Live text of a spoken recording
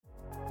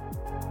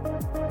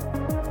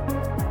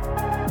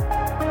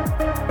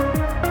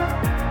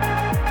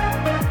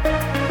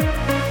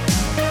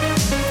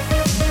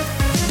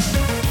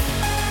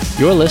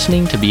You're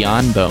listening to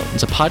Beyond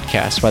Bones, a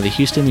podcast by the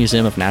Houston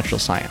Museum of Natural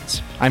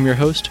Science. I'm your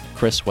host,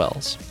 Chris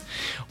Wells.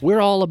 We're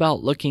all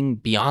about looking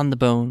beyond the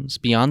bones,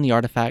 beyond the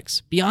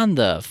artifacts, beyond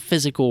the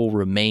physical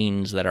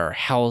remains that are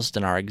housed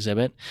in our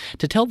exhibit,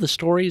 to tell the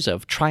stories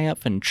of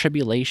triumph and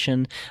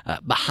tribulation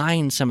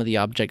behind some of the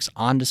objects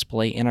on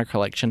display in our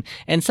collection,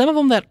 and some of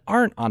them that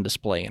aren't on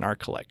display in our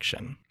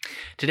collection.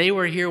 Today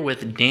we're here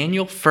with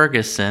Daniel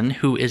Ferguson,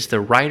 who is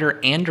the writer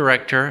and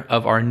director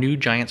of our new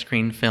giant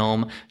screen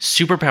film,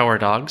 Superpower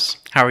Dogs.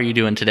 How are you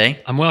doing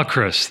today? I'm well,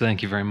 Chris.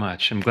 Thank you very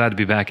much. I'm glad to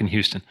be back in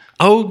Houston.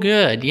 Oh,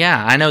 good.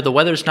 Yeah, I know the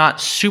weather's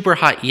not super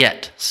hot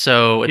yet,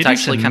 so it's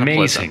actually kind of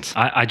pleasant.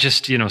 I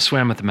just,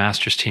 swam with the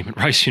master's team at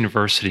Rice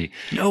University.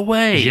 No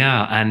way.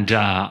 Yeah,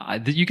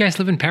 and you guys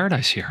live in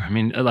paradise here. I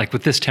mean, like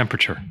with this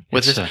temperature.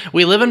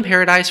 We live in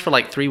paradise for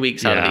like 3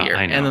 weeks out of the year,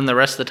 I know. And then the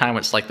rest of the time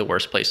it's like the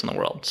worst place in the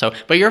world. So,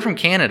 but you're from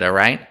Canada,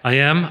 right? I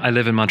am. I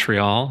live in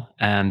Montreal,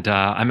 and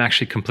I'm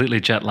actually completely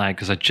jet lagged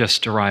because I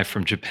just arrived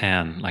from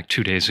Japan like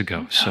 2 days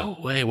ago. No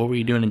way. What were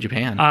you doing in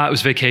Japan? It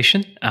was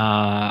vacation.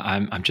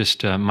 I'm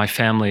just my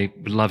family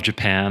love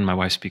Japan. My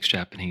wife speaks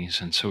Japanese,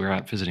 and so we were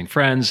out visiting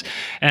friends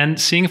and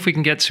seeing if we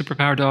can get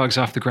Superpower Dogs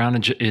off the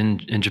ground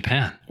in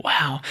Japan.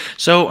 Wow.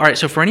 So, all right.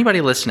 So for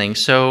anybody listening,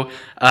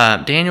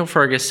 Daniel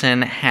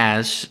Ferguson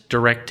has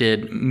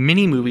directed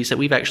many movies that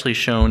we've actually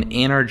shown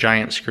in our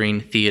giant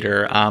screen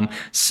theater.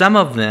 Some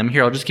of them,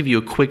 here, I'll just give you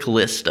a quick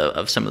list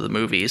of some of the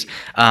movies.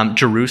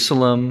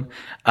 Jerusalem,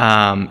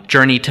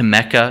 Journey to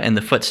Mecca and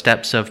the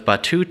Footsteps of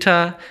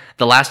Batuta,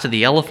 The Last of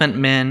the Elephant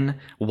Men,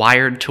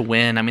 Wired to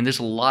Win. I mean, there's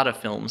a lot of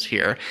films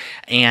here.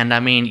 And I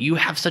mean, you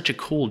have such a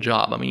cool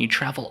job. I mean, you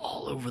travel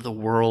all over the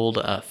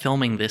world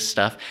filming this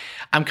stuff.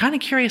 I'm kind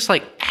of curious,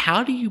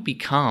 how do you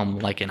become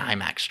like an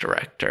IMAX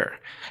director?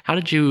 How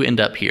did you end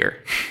up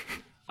here?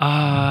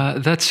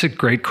 That's a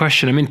great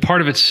question. I mean,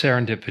 part of it's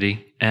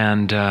serendipity,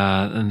 and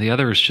the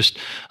other is just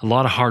a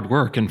lot of hard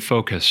work and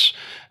focus.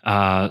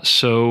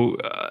 For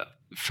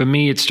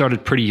me, it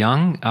started pretty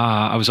young.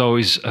 I was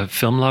always a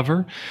film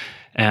lover,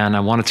 and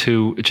I wanted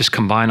to just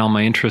combine all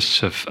my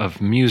interests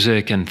of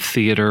music and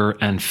theater,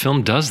 and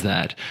film does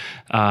that.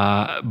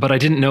 But I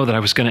didn't know that I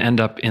was going to end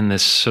up in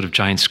this sort of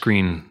giant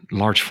screen,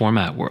 large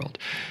format world.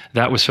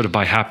 That was sort of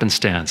by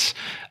happenstance.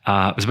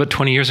 It was about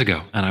 20 years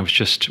ago, and I was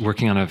just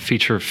working on a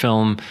feature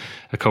film,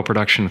 a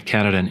co-production of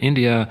Canada and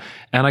India,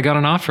 and I got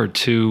an offer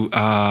to,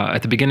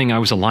 at the beginning, I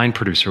was a line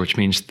producer, which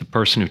means the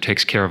person who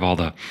takes care of all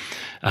the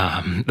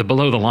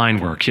below-the-line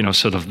work,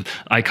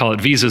 I call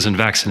it visas and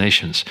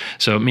vaccinations.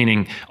 So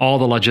meaning all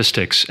the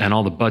logistics and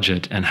all the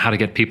budget and how to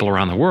get people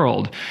around the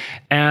world.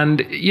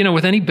 And,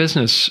 with any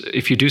business,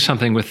 if you do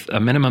something with a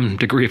minimum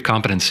degree of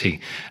competency,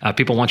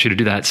 people want you to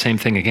do that same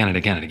thing again and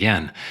again and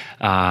again.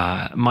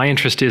 My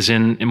interest is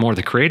in more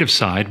the creative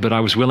side, but I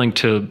was willing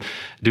to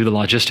do the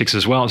logistics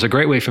as well. It was a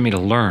great way for me to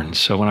learn.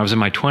 So when I was in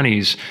my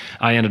 20s,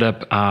 I ended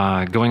up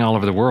going all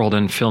over the world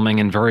and filming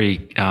in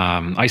very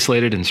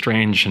isolated and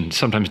strange and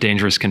sometimes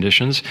dangerous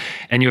conditions.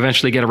 And you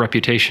eventually get a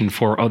reputation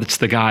for, it's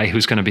the guy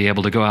who's going to be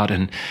able to go out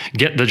and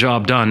get the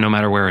job done no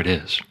matter where it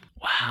is.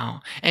 Wow.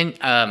 And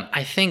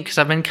I think, because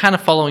I've been kind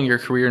of following your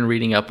career and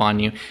reading up on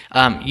you,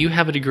 you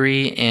have a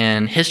degree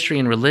in history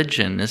and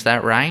religion. Is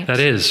that right? That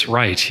is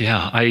right,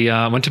 yeah.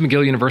 I went to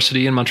McGill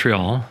University in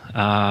Montreal,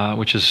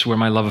 which is where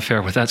my love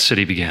affair with that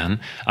city began.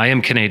 I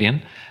am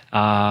Canadian,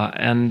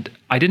 and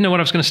I didn't know what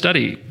I was going to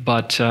study,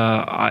 but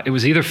it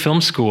was either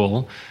film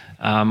school.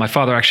 My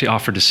father actually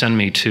offered to send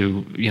me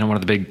to, one of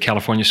the big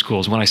California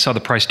schools. When I saw the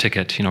price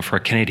ticket, for a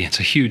Canadian,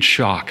 it's a huge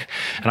shock.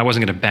 And I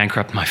wasn't going to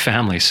bankrupt my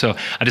family. So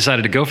I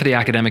decided to go for the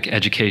academic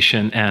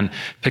education and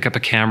pick up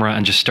a camera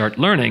and just start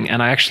learning.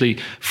 And I actually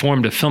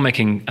formed a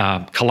filmmaking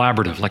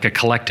collaborative, like a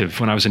collective,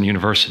 when I was in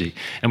university.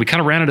 And we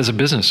kind of ran it as a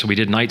business. So we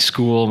did night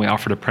school, and we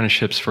offered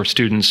apprenticeships for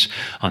students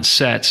on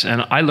sets.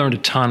 And I learned a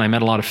ton. I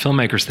met a lot of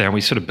filmmakers there. And we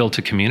sort of built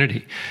a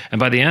community. And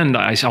by the end,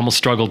 I almost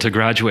struggled to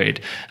graduate.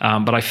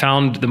 But I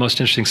found the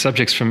most interesting subjects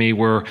for me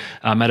were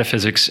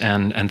metaphysics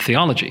and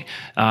theology.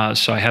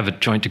 So I have a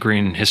joint degree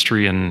in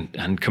history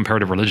and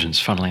comparative religions,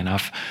 funnily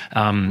enough.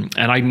 And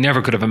I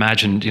never could have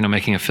imagined,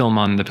 making a film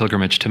on the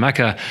pilgrimage to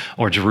Mecca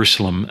or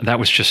Jerusalem. That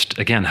was just,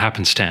 again,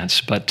 happenstance.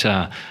 But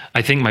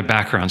I think my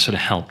background sort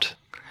of helped.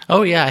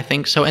 Oh, yeah, I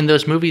think so. And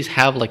those movies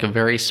have like a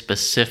very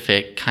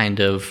specific kind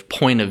of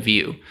point of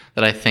view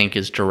that I think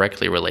is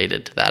directly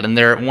related to that. And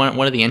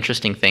one of the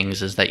interesting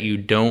things is that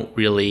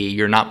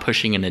you're not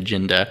pushing an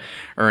agenda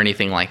or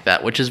anything like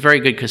that, which is very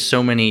good because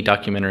so many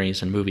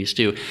documentaries and movies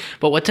do.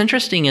 But what's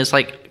interesting is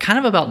kind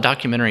of about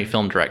documentary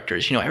film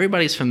directors.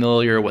 Everybody's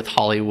familiar with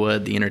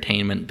Hollywood, the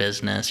entertainment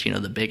business,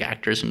 the big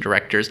actors and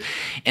directors.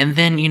 And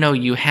then,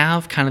 you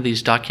have kind of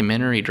these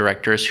documentary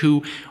directors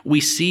who we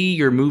see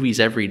your movies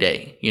every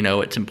day.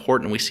 It's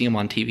important. We see them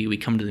on TV. We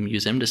come to the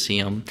museum to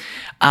see them.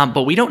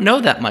 But we don't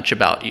know that much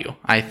about you,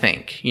 I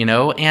think,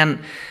 and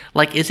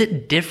is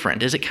it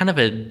different? Is it kind of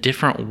a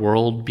different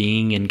world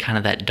being in kind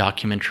of that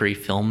documentary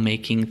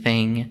filmmaking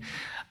thing?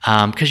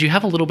 Because you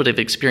have a little bit of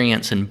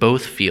experience in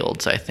both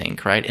fields, I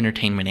think, right?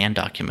 Entertainment and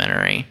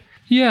documentary.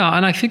 Yeah,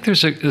 and I think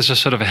there's a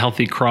sort of a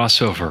healthy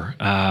crossover.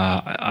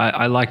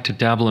 I like to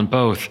dabble in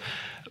both,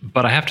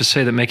 but I have to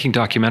say that making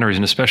documentaries,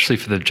 and especially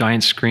for the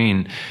giant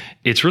screen,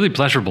 it's really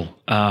pleasurable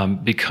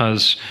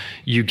because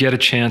you get a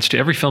chance to.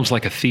 Every film's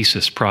like a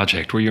thesis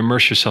project where you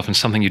immerse yourself in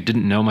something you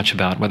didn't know much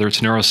about, whether it's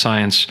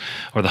neuroscience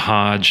or the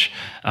Hajj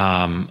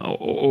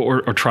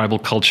or tribal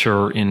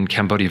culture in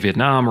Cambodia,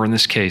 Vietnam, or in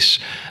this case,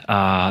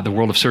 the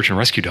world of search and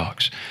rescue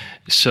dogs.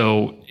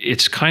 So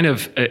it's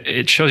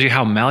it shows you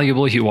how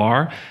malleable you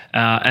are.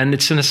 And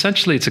it's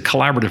essentially a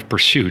collaborative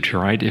pursuit,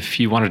 right? If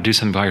you want to do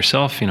something by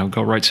yourself,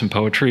 go write some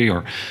poetry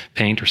or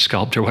paint or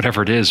sculpt or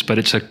whatever it is, but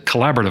it's a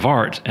collaborative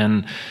art.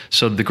 And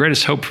so the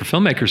greatest hope for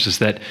filmmakers is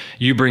that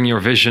you bring your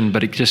vision,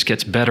 but it just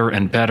gets better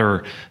and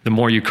better the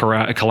more you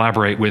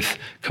collaborate with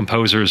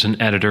composers and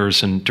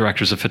editors and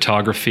directors of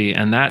photography.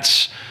 And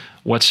that's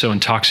what's so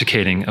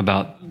intoxicating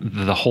about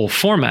the whole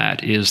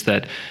format, is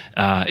that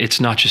it's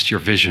not just your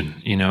vision.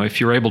 If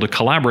you're able to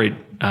collaborate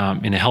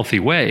in a healthy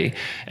way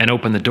and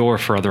open the door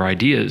for other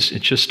ideas,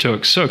 it's just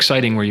so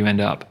exciting where you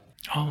end up.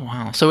 Oh,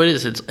 wow. So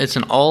it's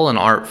an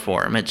art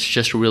form. It's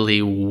just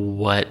really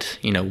what,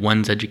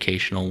 one's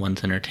educational,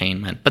 one's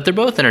entertainment. But they're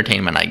both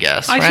entertainment, I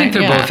guess. I right? think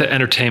they're both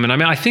entertainment. I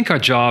mean, I think our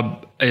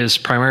job is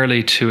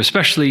primarily to,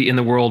 especially in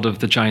the world of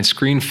the giant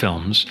screen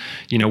films,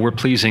 we're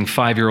pleasing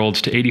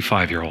 5-year-olds to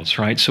 85-year-olds,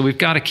 right? So we've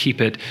got to keep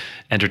it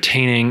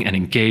entertaining and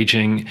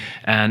engaging,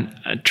 and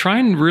try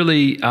and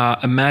really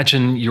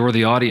imagine you're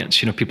the audience.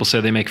 People say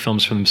they make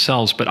films for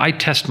themselves, but I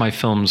test my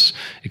films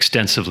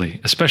extensively,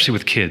 especially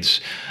with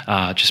kids,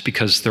 just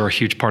because they're a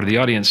huge part of the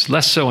audience.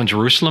 Less so in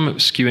Jerusalem, it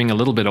was skewing a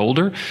little bit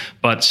older,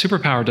 but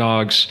Superpower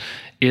Dogs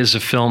is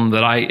a film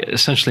that I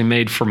essentially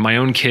made for my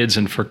own kids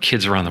and for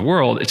kids around the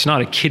world. It's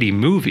not a kiddie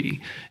movie.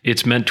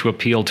 It's meant to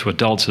appeal to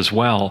adults as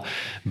well.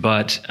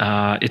 But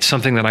it's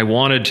something that I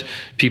wanted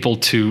people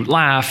to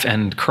laugh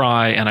and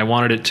cry, and I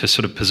wanted it to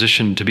sort of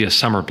position to be a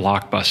summer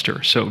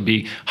blockbuster. So it would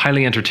be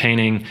highly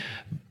entertaining,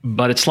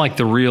 but it's like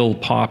the real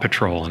Paw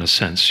Patrol in a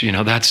sense.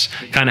 That's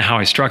kind of how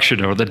I structured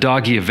it, or the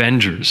Doggy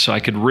Avengers. So I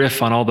could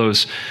riff on all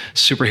those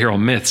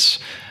superhero myths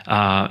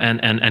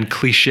and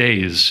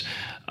cliches,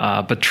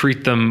 but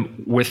treat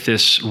them with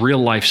this real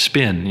life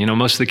spin.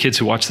 Most of the kids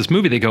who watch this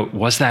movie, they go,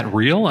 "Was that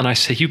real?" And I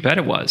say, "You bet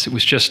it was." It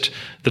was just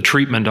the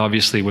treatment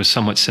obviously was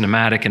somewhat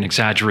cinematic and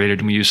exaggerated,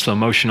 and we used slow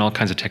motion, all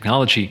kinds of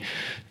technology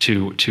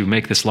to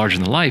make this larger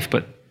than life.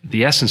 But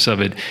the essence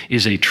of it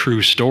is a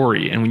true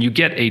story. And when you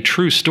get a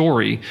true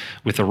story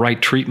with the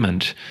right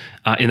treatment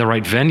in the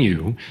right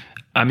venue,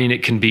 I mean,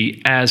 it can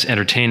be as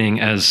entertaining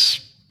as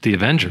the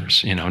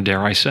Avengers,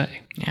 dare I say.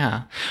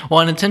 Yeah. Well,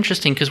 and it's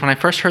interesting because when I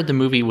first heard the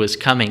movie was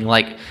coming,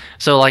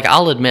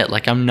 I'll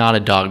admit, I'm not a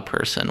dog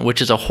person,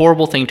 which is a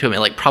horrible thing to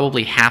admit.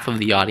 Probably half of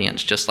the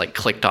audience just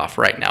clicked off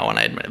right now when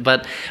I admit it.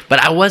 But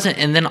I wasn't,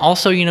 and then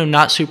also,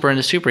 not super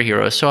into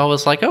superheroes. So I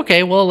was like,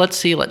 okay, well,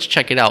 let's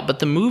check it out. But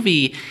the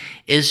movie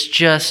is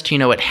just,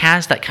 it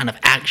has that kind of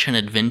action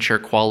adventure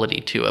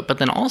quality to it. But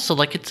then also,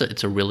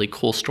 it's a really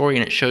cool story,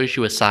 and it shows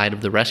you a side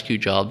of the rescue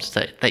jobs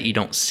that you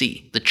don't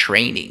see. The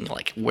training,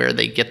 where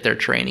they get their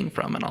training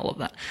from and all of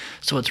that.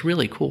 So it's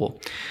really cool.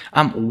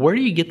 Where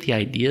do you get the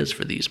ideas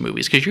for these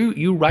movies? Because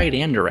you write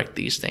and direct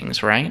these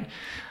things, right?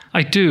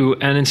 I do,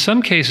 and in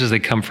some cases they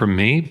come from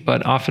me,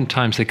 but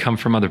oftentimes they come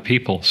from other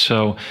people.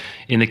 So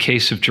in the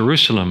case of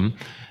Jerusalem,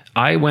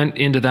 I went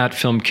into that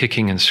film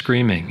kicking and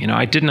screaming.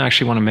 I didn't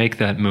actually want to make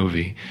that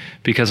movie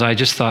because I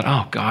just thought,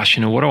 oh gosh,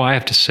 what do I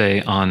have to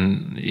say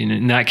on,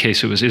 in that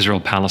case, it was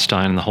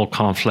Israel-Palestine and the whole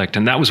conflict.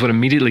 And that was what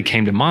immediately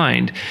came to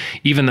mind,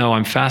 even though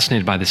I'm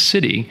fascinated by the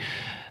city.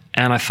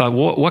 And I thought,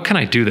 what can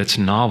I do that's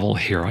novel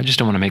here? I just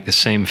don't want to make the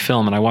same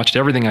film. And I watched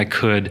everything I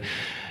could.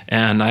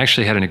 And I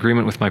actually had an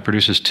agreement with my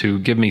producers to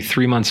give me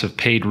 3 months of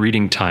paid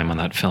reading time on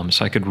that film,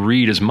 so I could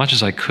read as much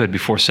as I could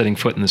before setting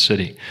foot in the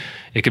city.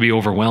 It could be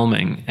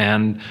overwhelming.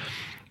 And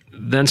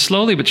then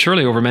slowly but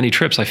surely over many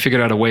trips, I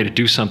figured out a way to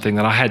do something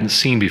that I hadn't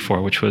seen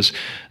before, which was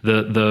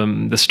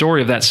the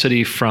story of that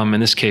city from,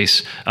 in this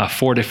case,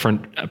 4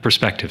 different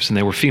perspectives, and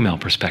they were female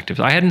perspectives.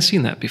 I hadn't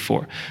seen that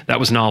before. That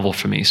was novel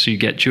for me. So you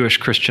get Jewish,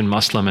 Christian,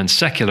 Muslim, and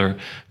secular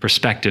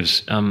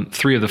perspectives.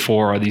 3 of the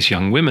 4 are these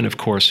young women, of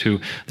course, who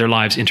their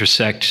lives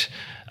intersect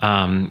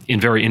in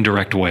very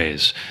indirect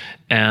ways.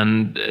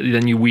 And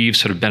then you weave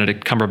sort of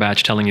Benedict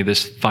Cumberbatch telling you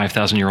this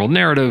 5,000-year-old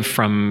narrative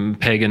from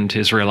pagan to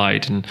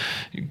Israelite and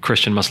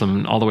Christian,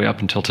 Muslim, all the way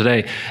up until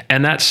today.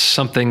 And that's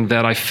something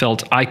that I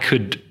felt I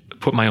could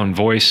put my own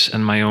voice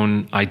and my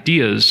own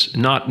ideas,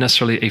 not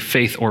necessarily a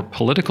faith or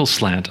political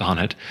slant on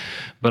it,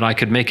 but I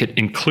could make it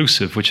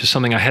inclusive, which is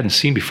something I hadn't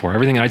seen before.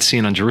 Everything I'd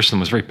seen on Jerusalem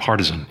was very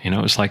partisan. It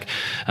was like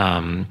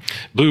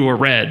blue or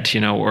red,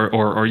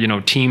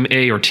 or Team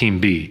A or Team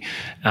B.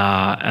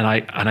 And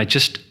I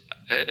just...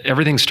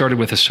 Everything started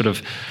with a sort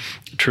of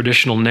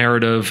traditional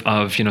narrative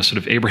of, sort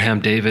of Abraham,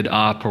 David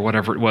up, or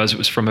whatever it was. It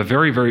was from a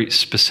very, very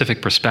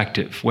specific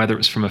perspective, whether it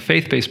was from a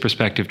faith-based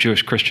perspective,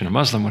 Jewish, Christian, or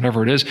Muslim,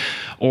 whatever it is,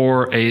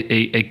 or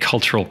a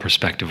cultural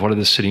perspective. What did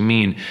the city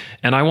mean?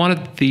 And I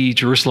wanted the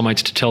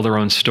Jerusalemites to tell their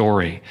own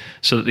story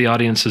so that the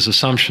audience's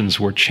assumptions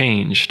were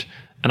changed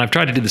and I've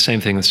tried to do the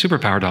same thing with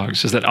Superpower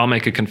Dogs, is that I'll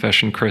make a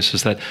confession, Chris,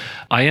 is that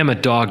I am a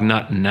dog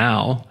nut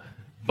now,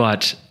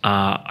 but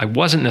I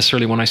wasn't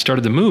necessarily when I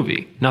started the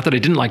movie. Not that I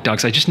didn't like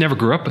dogs, I just never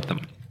grew up with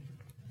them.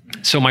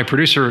 So my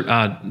producer,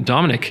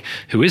 Dominic,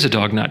 who is a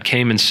dog nut,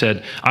 came and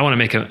said, I want to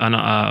make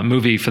a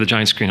movie for the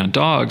giant screen on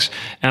dogs.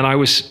 And I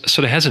was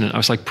sort of hesitant. I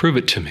was like, prove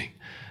it to me.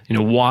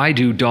 Why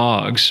do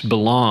dogs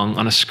belong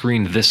on a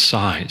screen this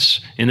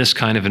size in this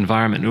kind of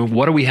environment?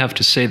 What do we have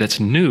to say that's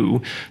new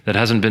that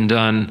hasn't been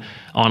done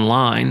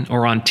online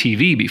or on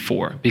TV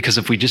before? Because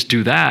if we just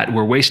do that,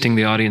 we're wasting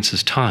the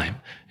audience's time.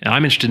 And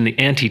I'm interested in the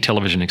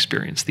anti-television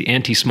experience, the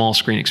anti-small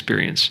screen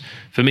experience.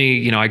 For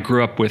me, I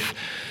grew up with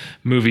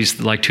movies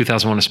like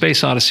 2001: A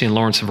Space Odyssey and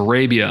Lawrence of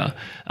Arabia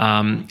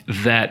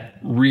that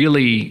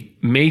really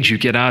made you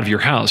get out of your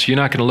house. You're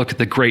not going to look at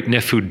the Great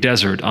Nefud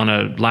Desert on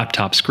a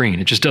laptop screen.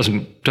 It just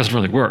doesn't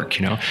really work,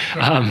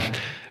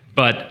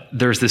 But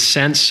there's this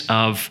sense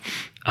of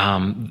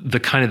the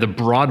kind of the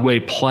Broadway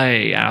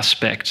play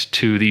aspect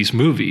to these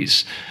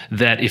movies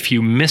that if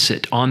you miss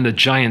it on the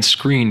giant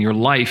screen, your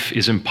life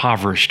is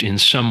impoverished in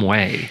some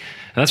way.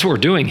 And that's what we're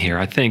doing here,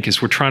 I think,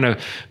 is we're trying to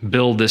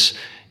build this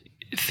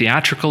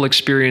theatrical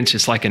experience.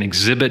 It's like an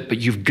exhibit, but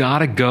you've got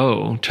to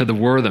go to the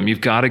Wortham.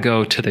 You've got to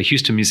go to the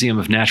Houston Museum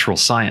of Natural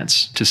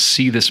Science to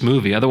see this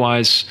movie.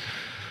 Otherwise,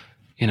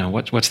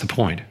 what's the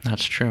point?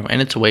 That's true. And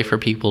it's a way for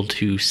people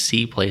to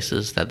see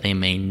places that they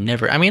may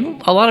never. I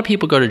mean, a lot of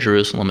people go to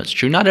Jerusalem. It's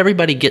true. Not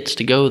everybody gets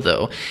to go,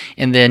 though.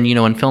 And then,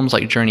 in films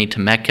like Journey to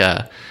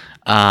Mecca,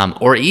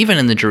 or even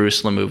in the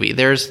Jerusalem movie,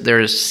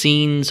 there's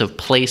scenes of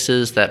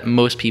places that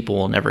most people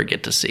will never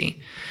get to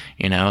see.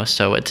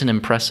 So it's an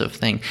impressive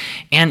thing.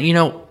 And,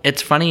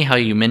 it's funny how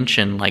you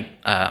mentioned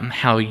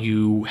how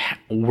you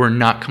were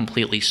not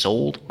completely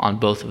sold on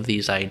both of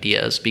these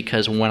ideas,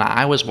 because when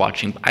I was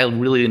watching, I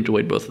really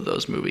enjoyed both of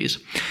those movies.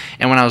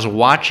 And when I was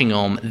watching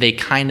them, they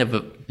kind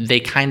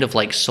of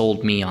like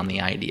sold me on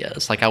the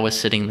ideas. Like I was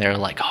sitting there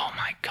like, oh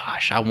my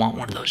gosh, I want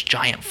one of those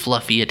giant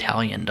fluffy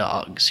Italian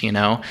dogs,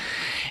 And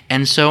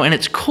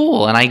it's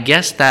cool. And I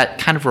guess that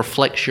kind of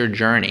reflects your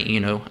journey,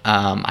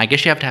 I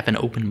guess you have to have an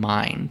open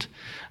mind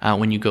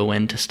when you go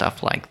into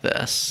stuff like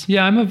this.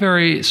 Yeah, I'm a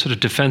very sort of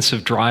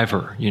defensive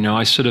driver.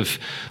 I sort of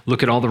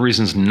look at all the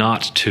reasons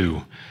not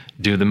to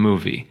do the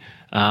movie.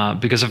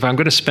 Because if I'm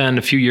going to spend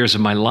a few years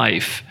of my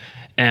life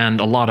and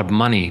a lot of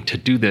money to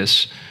do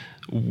this,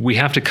 we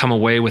have to come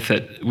away with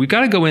it. We've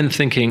got to go in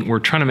thinking we're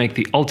trying to make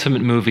the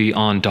ultimate movie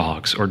on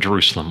dogs or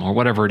Jerusalem or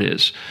whatever it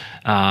is.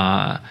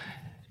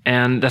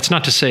 And that's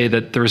not to say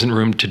that there isn't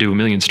room to do a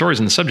million stories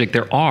on the subject.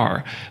 There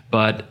are.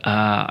 But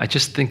I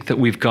just think that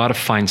we've got to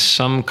find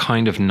some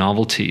kind of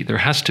novelty. There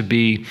has to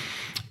be,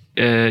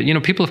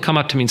 people have come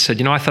up to me and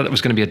said, I thought it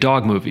was going to be a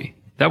dog movie.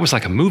 That was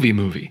like a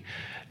movie.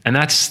 And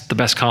that's the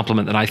best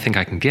compliment that I think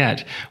I can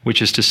get,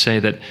 which is to say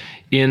that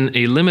in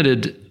a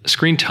limited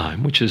screen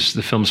time, which is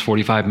the film's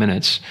 45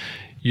 minutes,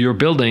 you're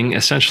building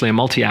essentially a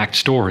multi-act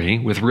story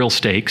with real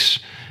stakes.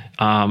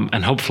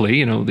 And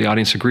hopefully, the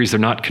audience agrees they're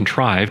not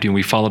contrived.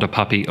 We followed a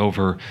puppy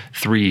over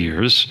 3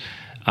 years,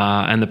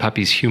 and the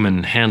puppy's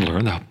human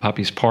handler, the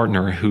puppy's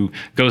partner, who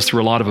goes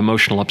through a lot of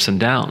emotional ups and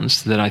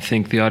downs that I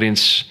think the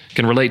audience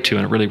can relate to,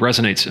 and it really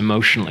resonates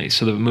emotionally.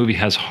 So the movie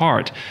has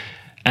heart.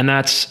 And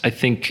that's, I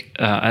think,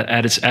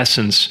 at its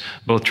essence,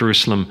 both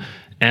Jerusalem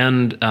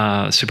and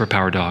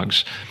Superpower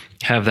Dogs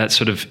have that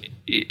sort of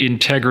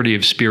integrity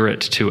of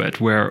spirit to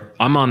it, where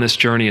I'm on this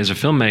journey as a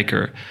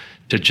filmmaker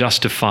to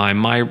justify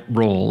my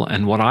role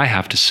and what I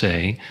have to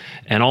say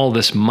and all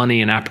this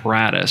money and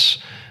apparatus.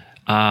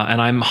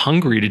 And I'm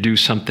hungry to do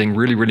something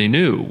really, really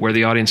new where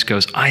the audience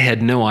goes, I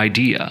had no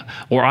idea,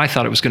 or I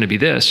thought it was going to be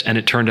this, and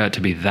it turned out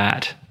to be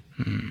that.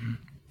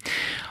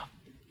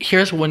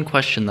 Here's one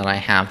question that I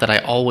have that I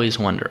always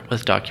wonder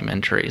with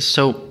documentaries.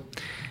 So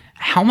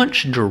how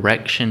much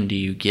direction do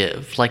you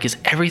give? Like, is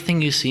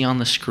everything you see on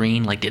the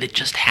screen, did it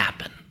just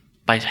happen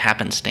by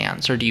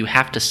happenstance? Or do you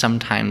have to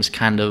sometimes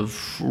kind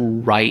of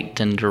write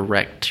and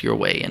direct your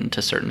way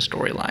into certain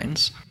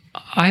storylines?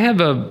 I have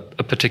a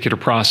particular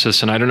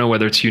process, and I don't know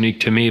whether it's unique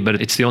to me,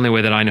 but it's the only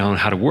way that I know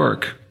how to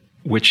work,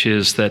 which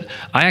is that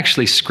I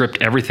actually script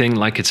everything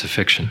like it's a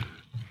fiction.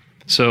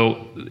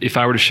 So if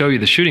I were to show you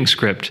the shooting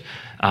script,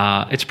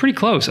 it's pretty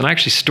close. And I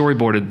actually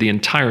storyboarded the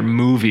entire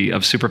movie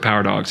of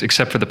Superpower Dogs,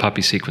 except for the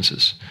puppy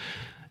sequences.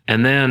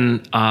 And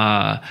then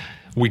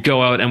we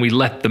go out and we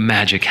let the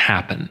magic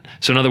happen.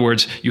 So in other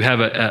words, you have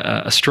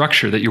a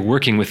structure that you're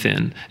working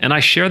within. And I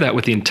share that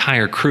with the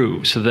entire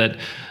crew so that,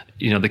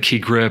 the key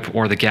grip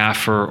or the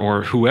gaffer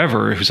or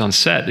whoever who's on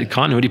set, the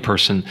continuity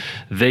person,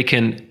 they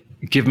can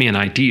give me an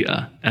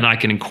idea and I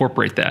can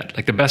incorporate that.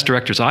 Like the best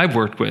directors I've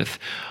worked with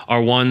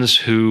are ones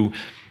who,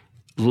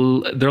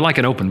 they're like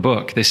an open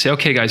book. They say,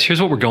 okay, guys,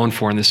 here's what we're going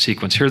for in this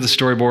sequence. Here are the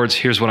storyboards.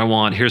 Here's what I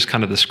want. Here's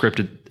kind of the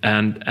scripted.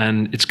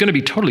 And it's going to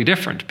be totally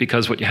different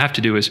because what you have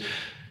to do is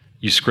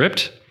you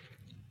script,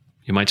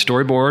 you might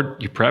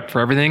storyboard, you prep for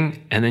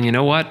everything. And then you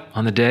know what?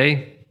 On the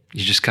day,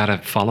 you just got to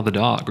follow the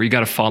dog or you got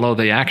to follow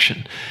the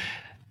action.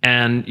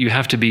 And you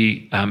have to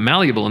be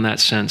malleable in that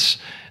sense.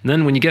 And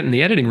then when you get in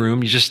the editing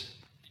room,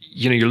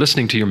 you're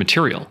listening to your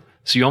material.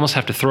 So you almost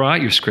have to throw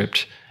out your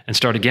script and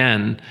start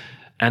again,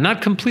 and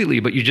not completely,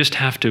 but you just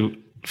have to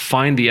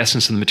find the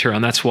essence of the material.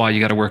 And that's why you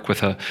got to work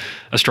with a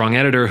strong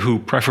editor who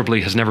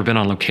preferably has never been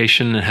on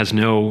location and has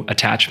no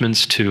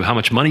attachments to how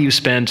much money you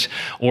spent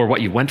or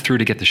what you went through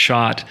to get the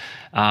shot.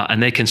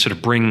 And they can sort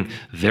of bring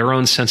their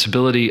own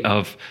sensibility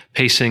of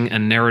pacing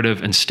and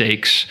narrative and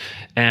stakes.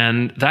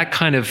 And that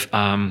kind of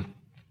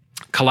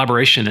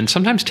collaboration and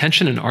sometimes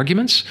tension and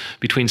arguments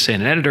between, say,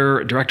 an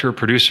editor, director,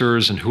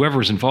 producers, and whoever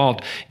is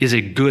involved is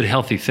a good,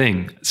 healthy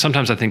thing.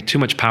 Sometimes I think too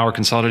much power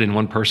consolidated in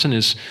one person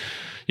is,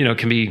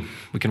 we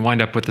can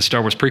wind up with the Star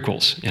Wars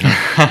prequels.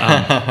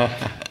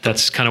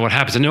 That's kind of what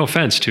happens. And no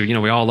offense to,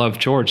 we all love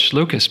George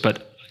Lucas,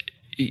 but,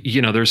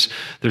 there's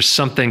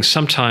something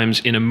sometimes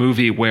in a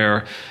movie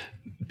where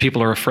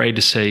people are afraid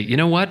to say, you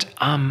know what,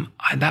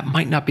 that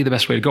might not be the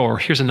best way to go, or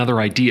here's another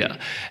idea.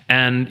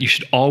 And you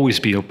should always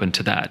be open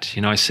to that.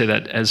 I say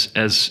that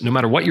as no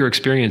matter what your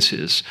experience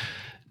is,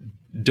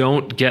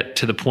 don't get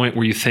to the point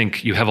where you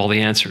think you have all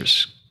the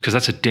answers, because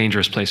that's a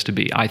dangerous place to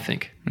be, I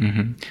think.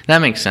 Mm-hmm. That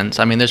makes sense.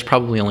 I mean, there's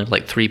probably only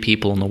like 3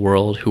 people in the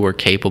world who are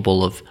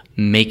capable of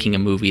making a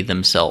movie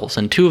themselves,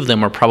 and 2 of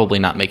them are probably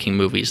not making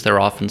movies. They're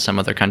off in some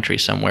other country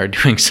somewhere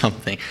doing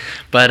something.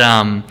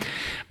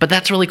 But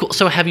that's really cool.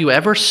 So have you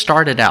ever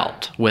started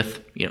out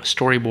with,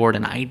 storyboard,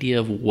 an idea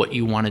of what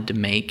you wanted to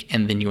make,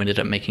 and then you ended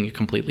up making a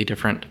completely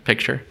different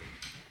picture?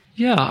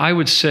 Yeah, I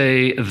would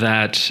say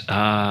that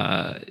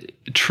a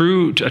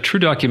true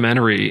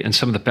documentary, and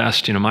some of the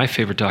best, my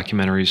favorite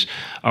documentaries,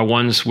 are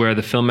ones where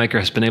the filmmaker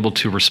has been able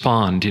to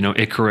respond.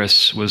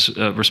 Icarus was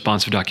a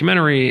responsive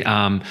documentary,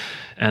 and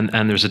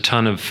there's a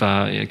ton of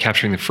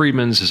Capturing the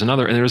Freedmans is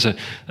another, and there's a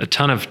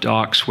ton of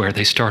docs where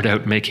they start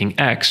out making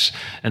X,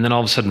 and then all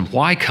of a sudden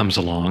Y comes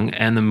along,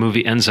 and the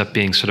movie ends up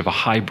being sort of a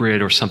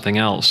hybrid or something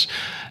else.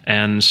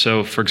 And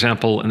so, for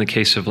example, in the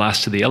case of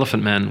Last of the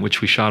Elephant Men,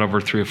 which we shot over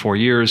 3 or 4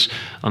 years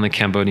on the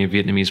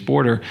Cambodian-Vietnamese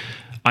border,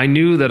 I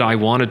knew that I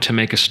wanted to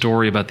make a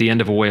story about the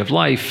end of a way of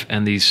life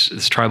and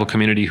this tribal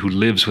community who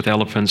lives with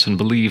elephants and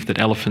believe that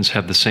elephants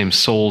have the same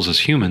souls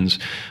as humans,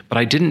 but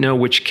I didn't know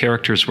which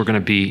characters were going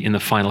to be in the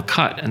final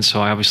cut. And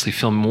so I obviously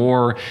filmed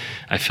more.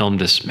 I filmed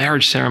this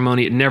marriage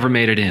ceremony. It never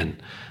made it in.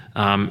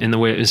 In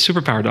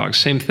Superpower Dogs,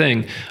 same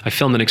thing. I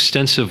filmed an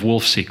extensive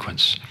wolf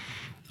sequence,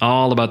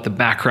 all about the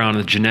background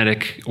and the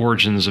genetic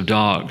origins of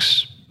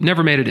dogs.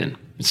 Never made it in.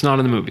 It's not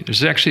in the movie.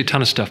 There's actually a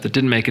ton of stuff that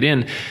didn't make it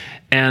in.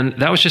 And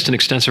that was just an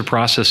extensive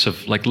process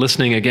of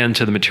listening again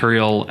to the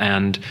material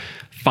and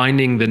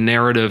finding the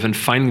narrative and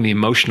finding the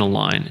emotional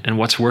line and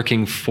what's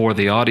working for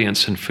the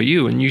audience and for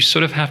you. And you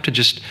sort of have to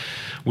just,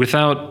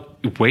 without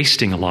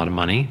wasting a lot of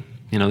money,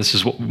 this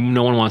is what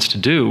no one wants to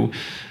do,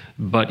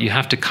 but you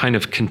have to kind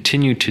of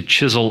continue to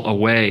chisel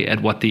away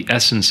at what the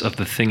essence of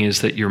the thing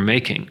is that you're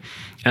making.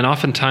 And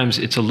oftentimes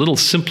it's a little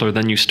simpler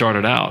than you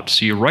started out.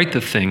 So you write the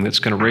thing that's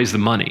going to raise the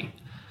money.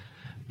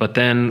 But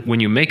then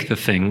when you make the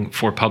thing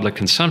for public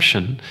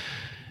consumption,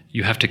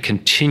 you have to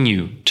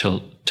continue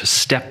to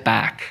step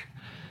back.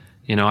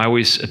 I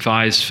always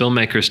advise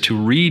filmmakers to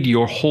read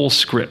your whole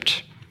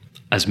script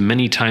as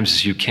many times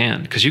as you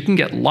can, because you can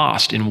get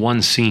lost in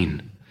one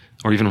scene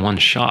or even one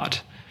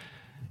shot.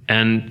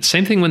 And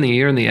same thing when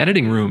you're in the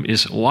editing room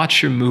is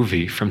watch your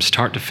movie from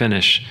start to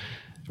finish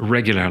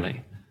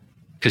regularly,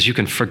 because you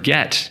can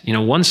forget.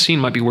 One scene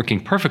might be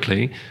working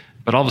perfectly,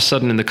 but all of a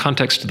sudden, in the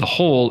context of the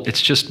whole,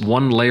 it's just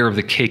one layer of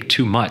the cake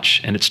too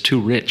much, and it's too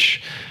rich,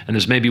 and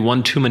there's maybe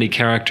one too many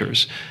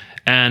characters.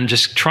 And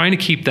just trying to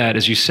keep that,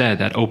 as you said,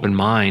 that open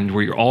mind,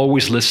 where you're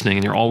always listening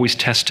and you're always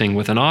testing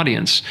with an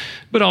audience,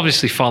 but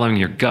obviously following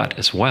your gut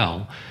as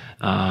well.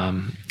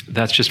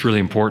 That's just really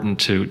important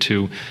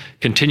to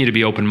continue to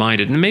be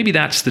open-minded. And maybe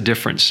that's the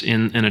difference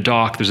in a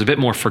doc. There's a bit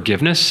more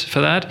forgiveness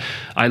for that.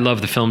 I love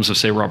the films of,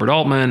 say, Robert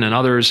Altman and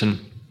others, and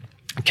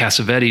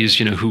Cassavetes,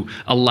 who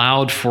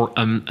allowed for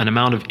an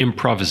amount of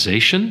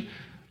improvisation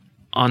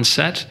on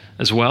set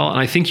as well. And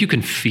I think you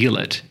can feel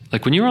it.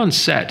 Like when you're on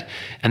set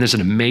and there's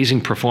an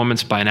amazing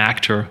performance by an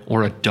actor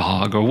or a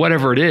dog or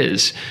whatever it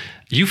is,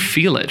 you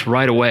feel it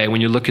right away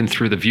when you're looking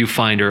through the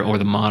viewfinder or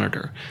the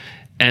monitor.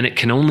 And it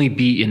can only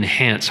be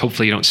enhanced.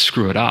 Hopefully you don't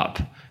screw it up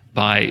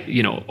by,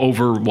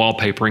 over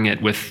wallpapering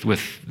it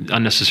with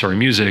unnecessary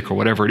music or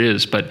whatever it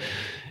is. But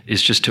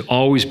is just to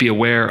always be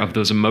aware of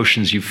those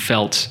emotions you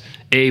felt,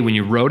 A, when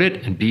you wrote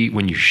it, and B,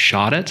 when you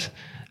shot it.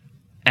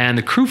 And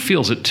the crew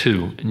feels it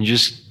too, and you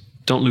just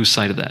don't lose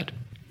sight of that.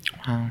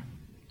 Wow.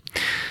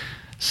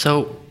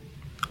 So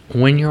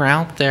when you're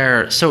out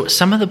there, so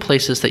some of the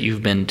places that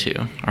you've been to,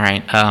 all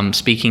right,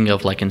 speaking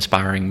of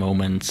inspiring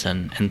moments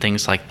and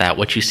things like that,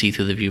 what you see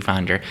through the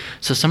viewfinder.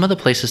 So some of the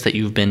places that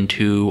you've been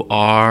to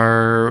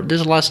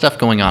there's a lot of stuff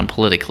going on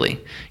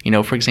politically.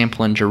 For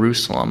example, in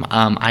Jerusalem,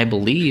 I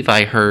believe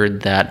I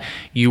heard that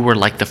you were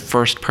the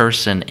first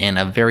person in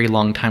a very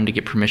long time to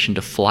get permission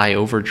to fly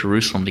over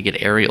Jerusalem to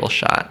get aerial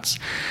shots.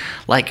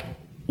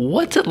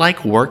 What's it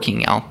like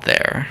working out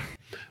there?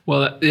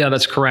 Well, yeah,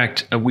 that's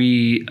correct.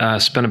 We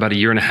spent about a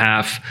year and a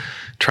half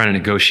trying to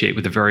negotiate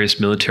with the various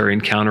military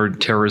and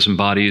counterterrorism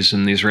bodies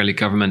and the Israeli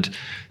government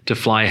to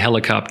fly a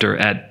helicopter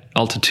at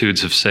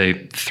altitudes of,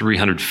 say,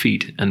 300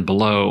 feet and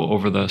below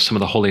over some of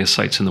the holiest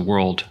sites in the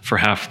world for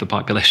half the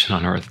population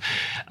on Earth.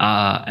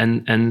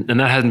 And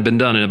that hadn't been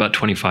done in about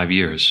 25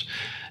 years.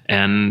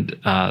 And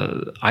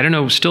I don't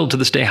know still to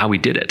this day how we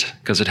did it,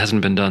 because it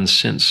hasn't been done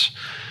since.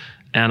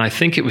 And I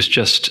think it was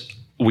just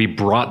we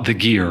brought the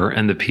gear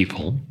and the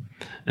people,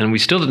 and we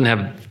still didn't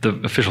have the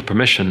official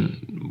permission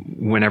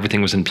when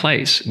everything was in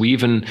place. We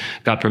even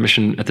got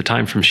permission at the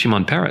time from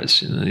Shimon Peres,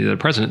 the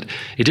president.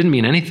 It didn't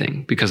mean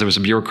anything, because there was a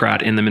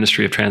bureaucrat in the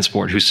Ministry of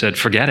Transport who said,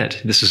 forget it.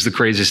 This is the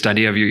craziest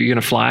idea of you. You're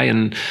going to fly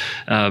in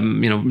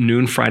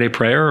noon Friday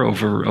prayer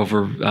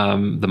over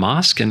the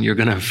mosque, and you're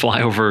going to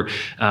fly over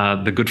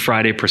the Good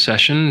Friday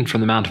procession from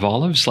the Mount of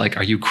Olives. Like,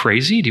 are you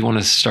crazy? Do you want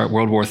to start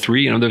World War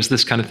III? There was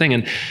this kind of thing.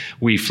 And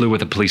we flew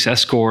with a police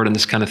escort and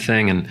this kind of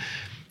thing.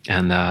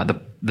 And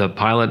the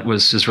pilot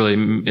was Israeli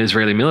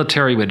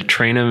military. We had to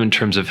train him in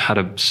terms of how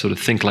to sort of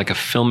think like a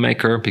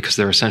filmmaker, because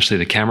they're essentially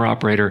the camera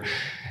operator.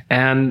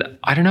 And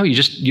I don't know,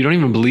 you don't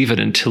even believe it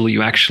until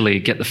you actually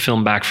get the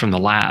film back from the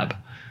lab.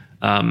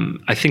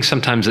 I think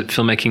sometimes that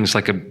filmmaking is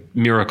like a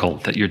miracle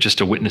that you're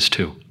just a witness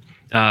to,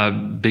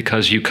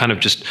 because you kind of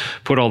just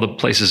put all the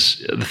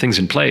things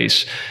in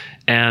place.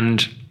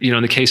 And,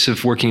 in the case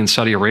of working in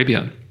Saudi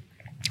Arabia,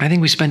 I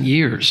think we spent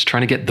years trying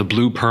to get the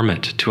blue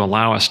permit to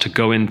allow us to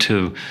go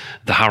into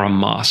the Haram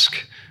Mosque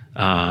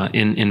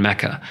in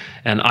Mecca.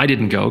 And I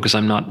didn't go because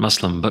I'm not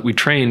Muslim, but we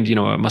trained,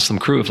 a Muslim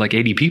crew of like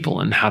 80 people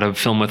in how to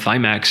film with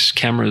IMAX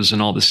cameras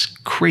and all this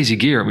crazy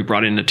gear. We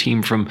brought in a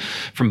team from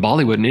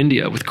Bollywood in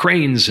India with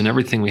cranes and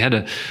everything. We had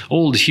an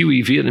old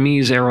Huey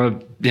Vietnamese era,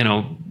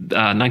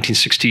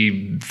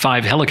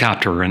 1965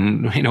 helicopter,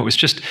 and it was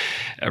just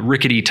a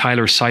rickety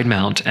Tyler side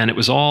mount, and it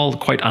was all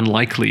quite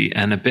unlikely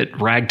and a bit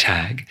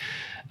ragtag.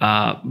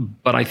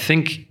 But I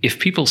think if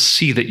people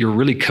see that you're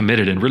really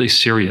committed and really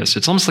serious,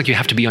 it's almost like you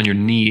have to be on your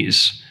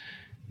knees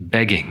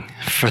begging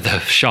for the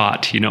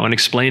shot, and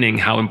explaining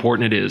how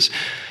important it is.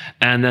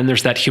 And then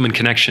there's that human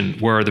connection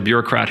where the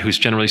bureaucrat who's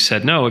generally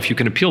said no, if you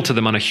can appeal to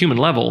them on a human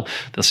level,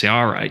 they'll say,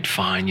 all right,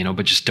 fine,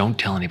 but just don't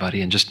tell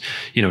anybody, and just,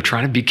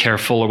 try to be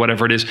careful or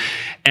whatever it is.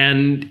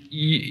 And,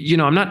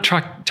 I'm not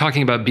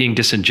talking about being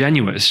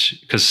disingenuous,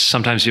 because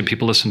sometimes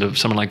people listen to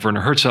someone like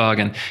Werner Herzog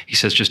and he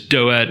says, just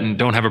do it and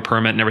don't have a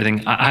permit and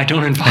everything. I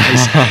don't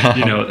advise,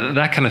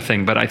 that kind of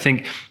thing. But I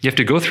think you have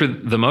to go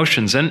through the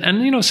motions,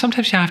 and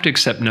sometimes you have to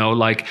accept no.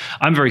 Like,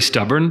 I'm very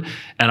stubborn,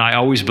 and I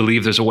always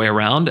believe there's a way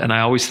around, and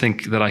I always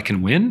think that I can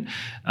win.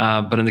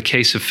 But in the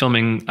case of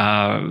filming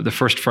the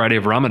first Friday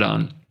of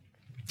Ramadan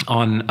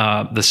on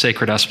the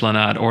Sacred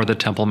Esplanade or the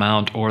Temple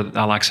Mount or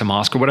Al-Aqsa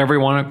Mosque or whatever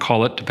you want to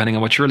call it, depending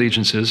on what your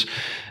allegiance is,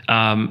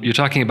 you're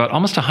talking about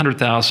almost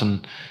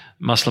 100,000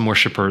 Muslim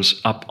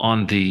worshippers up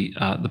on the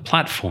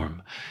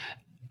platform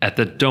at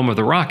the Dome of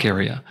the Rock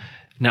area.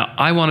 Now,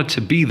 I wanted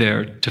to be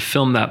there to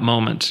film that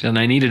moment, and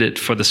I needed it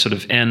for the sort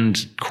of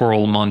end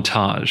choral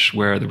montage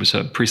where there was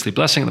a priestly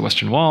blessing on the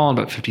Western Wall, and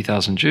about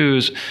 50,000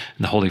 Jews, and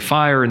the Holy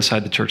Fire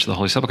inside the Church of the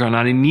Holy Sepulchre. And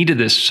I needed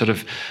this sort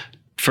of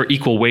for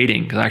equal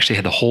weighting, because I actually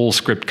had the whole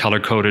script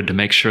color-coded to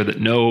make sure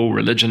that no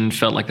religion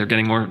felt like they're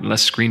getting more or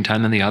less screen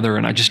time than the other.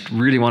 And I just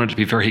really wanted to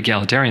be very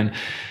egalitarian.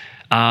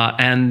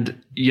 And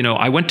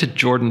I went to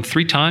Jordan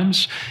 3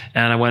 times,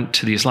 and I went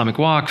to the Islamic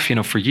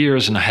Waqf, for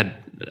years, and I had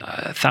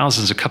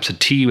thousands of cups of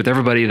tea with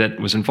everybody that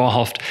was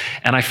involved.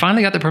 And I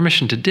finally got the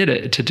permission to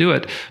do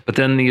it. But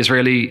then the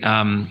Israeli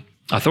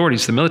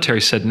authorities, the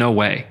military, said, no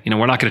way.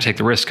 We're not going to take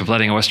the risk of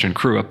letting a Western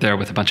crew up there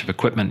with a bunch of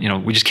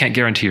equipment. We just can't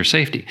guarantee your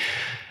safety.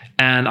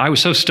 And I was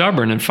so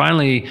stubborn. And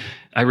finally,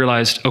 I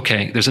realized,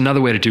 okay, there's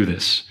another way to do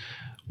this.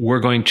 We're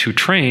going to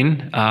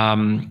train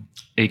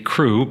a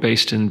crew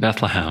based in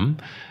Bethlehem.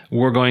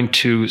 We're going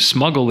to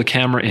smuggle the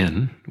camera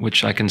in,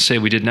 which I can say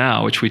we did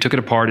now, which we took it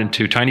apart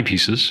into tiny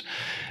pieces,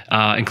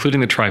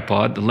 including the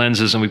tripod, the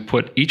lenses, and we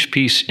put each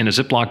piece in a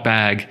Ziploc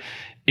bag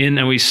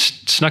and we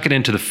snuck it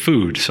into the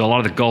food. So a lot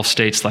of the Gulf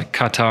states like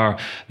Qatar,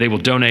 they will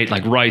donate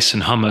like rice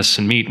and hummus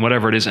and meat and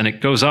whatever it is, and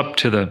it goes up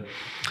to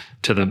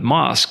the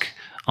mosque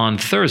on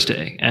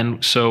Thursday.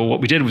 And so what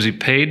we did was we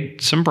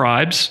paid some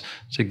bribes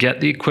to get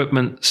the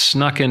equipment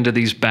snuck into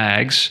these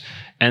bags,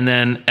 and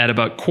then at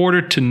about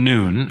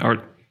 12:45,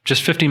 or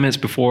just 15 minutes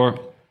before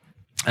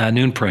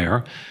noon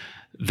prayer,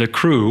 the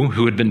crew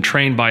who had been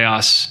trained by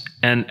us,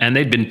 and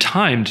they'd been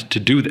timed to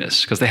do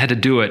this because they had to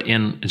do it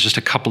in just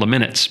a couple of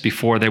minutes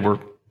before they were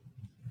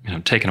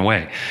taken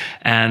away.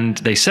 And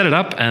they set it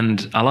up,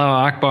 and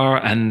Allahu Akbar,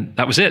 and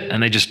that was it.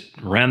 And they just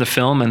ran the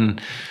film, and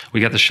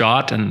we got the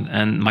shot,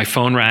 and my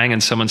phone rang,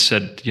 and someone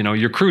said,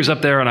 your crew's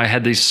up there. And I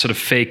had these sort of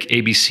fake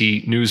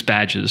ABC news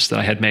badges that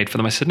I had made for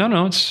them. I said,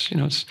 no, it's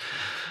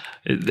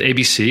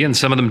ABC, and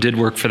some of them did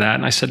work for that.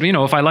 And I said,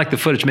 if I like the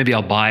footage, maybe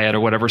I'll buy it or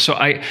whatever. So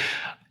I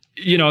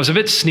was a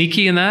bit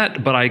sneaky in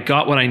that, but I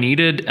got what I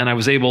needed, and I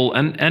was able,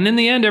 and in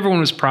the end, everyone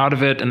was proud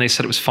of it, and they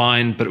said it was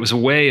fine, but it was a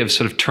way of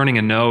sort of turning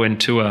a no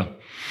into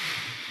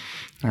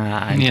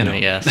I do,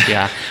 yes,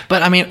 yeah.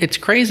 But I mean, it's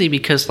crazy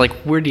because like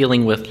we're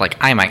dealing with like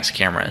IMAX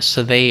cameras,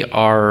 so they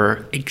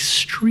are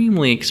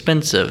extremely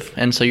expensive,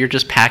 and so you're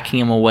just packing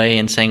them away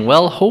and saying,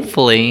 well,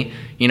 hopefully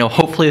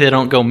they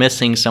don't go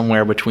missing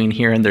somewhere between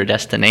here and their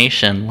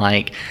destination.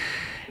 Like,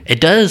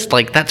 it does,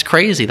 like, that's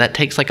crazy. That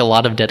takes like a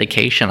lot of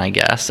dedication, I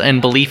guess,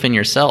 and belief in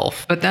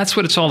yourself. But that's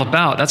what it's all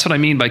about. That's what I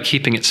mean by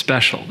keeping it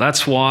special.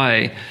 That's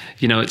why,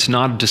 it's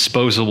not a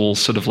disposable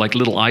sort of like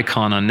little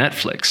icon on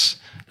Netflix.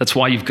 That's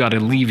why you've got to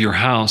leave your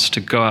house to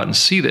go out and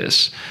see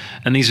this.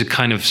 And these are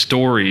kind of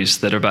stories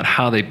that are about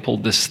how they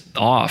pulled this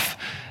off.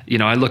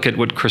 I look at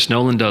what Chris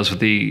Nolan does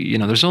with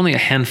there's only a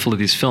handful of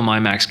these film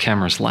IMAX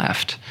cameras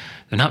left.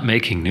 They're not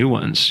making new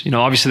ones.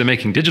 Obviously they're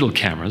making digital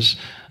cameras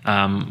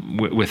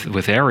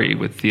with Arri,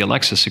 with the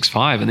Alexa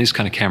 6.5 and these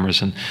kind of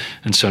cameras, and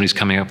Sony's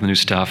coming up with new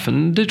stuff,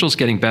 and digital's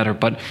getting better.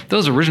 But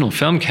those original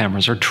film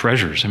cameras are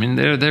treasures. I mean,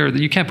 they're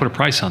you can't put a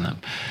price on them.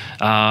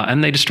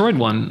 And they destroyed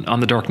one on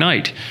The Dark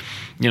Knight.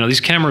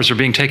 These cameras are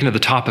being taken to the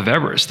top of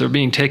Everest. They're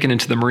being taken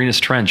into the Marianas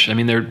Trench. I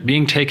mean, they're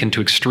being taken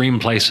to extreme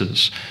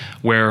places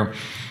where,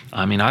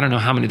 I don't know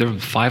how many, there are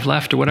 5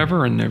 left or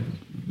whatever, and they're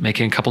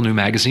making a couple new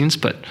magazines,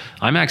 but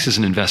IMAX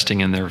isn't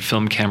investing in their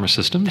film camera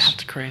systems.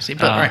 That's crazy.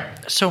 But all right,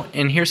 so,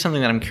 and here's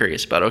something that I'm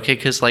curious about, okay?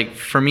 Because like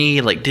for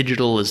me, like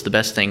digital is the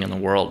best thing in the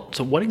world.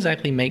 So what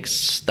exactly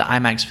makes the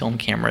IMAX film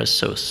cameras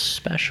so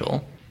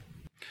special?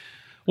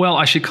 Well,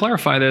 I should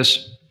clarify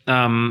this.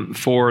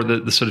 For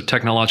the sort of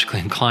technologically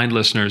inclined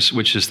listeners,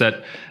 which is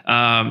that,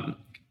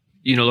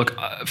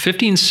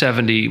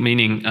 1570,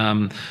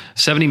 meaning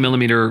 70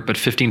 millimeter, but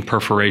 15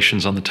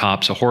 perforations on the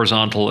top. So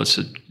horizontal, it's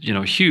a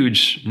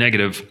huge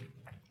negative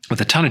with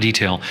a ton of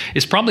detail.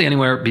 It's probably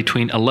anywhere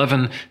between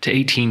 11 to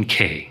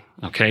 18K,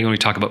 okay, when we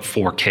talk about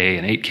 4K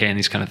and 8K and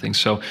these kind of things.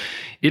 So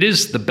it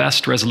is the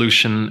best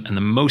resolution and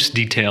the most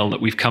detail that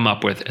we've come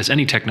up with as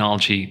any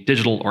technology,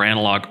 digital or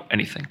analog,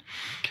 anything.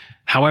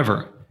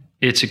 However,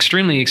 it's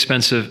extremely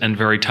expensive and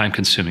very time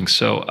consuming.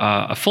 So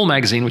a full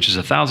magazine, which is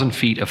 1,000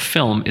 feet of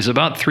film, is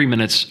about 3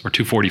 minutes or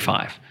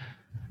 245.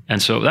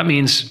 And so that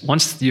means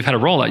once you've had a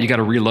rollout, you got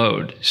to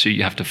reload. So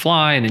you have to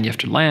fly and then you have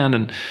to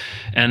land,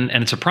 and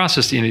it's a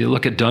process. You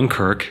look at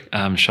Dunkirk,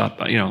 shot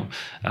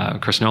by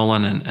Chris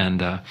Nolan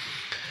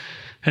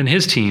and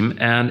his team,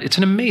 and it's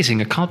an amazing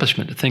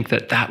accomplishment to think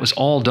that was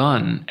all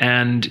done.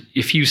 And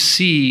if you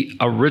see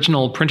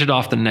original printed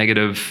off the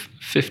negative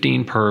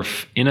 15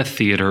 perf in a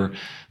theater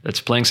that's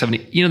playing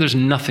 70, there's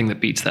nothing that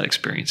beats that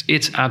experience.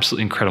 It's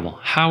absolutely incredible.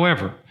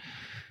 However,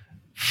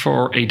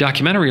 for a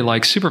documentary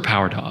like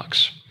Superpower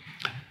Dogs,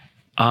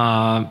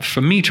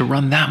 for me to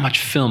run that much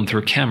film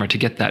through a camera to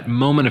get that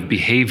moment of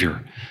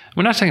behavior,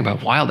 we're not talking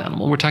about a wild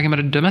animal, we're talking about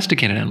a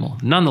domesticated animal.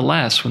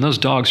 Nonetheless, when those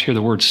dogs hear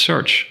the word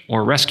search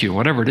or rescue,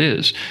 whatever it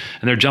is,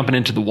 and they're jumping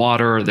into the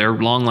water, or they're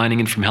long lining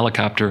in from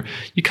helicopter,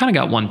 you kind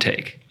of got one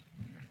take.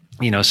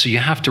 So you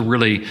have to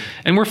really,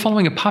 and we're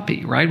following a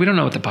puppy, right? We don't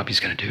know what the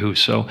puppy's going to do.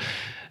 So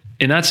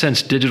in that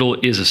sense, digital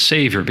is a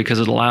savior because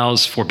it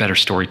allows for better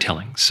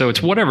storytelling. So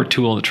it's whatever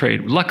tool in the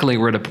trade. Luckily,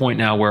 we're at a point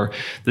now where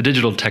the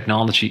digital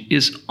technology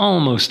is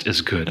almost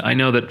as good. I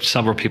know that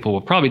several people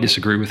will probably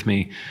disagree with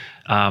me,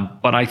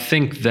 but I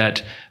think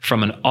that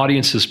from an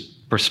audience's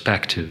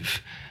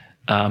perspective,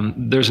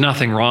 there's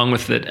nothing wrong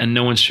with it, and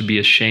no one should be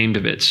ashamed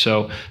of it.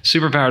 So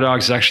Superpower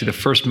Dogs is actually the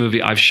first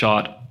movie I've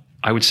shot,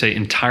 I would say,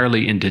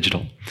 entirely in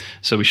digital.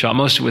 So we shot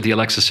most of it with the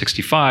Alexa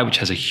 65, which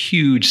has a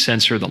huge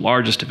sensor, the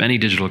largest of any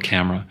digital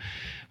camera.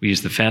 We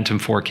used the Phantom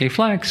 4K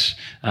Flex.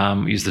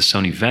 We used the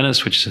Sony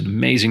Venice, which is an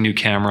amazing new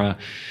camera.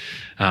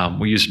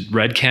 We used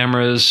RED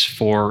cameras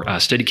for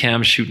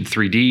Steadicam, shoot in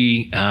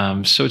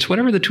 3D. So it's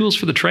whatever the tools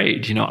for the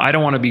trade. I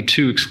don't want to be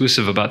too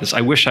exclusive about this. I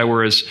wish I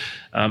were as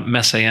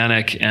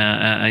messianic,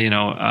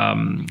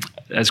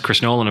 as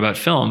Chris Nolan about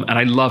film, and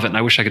I love it, and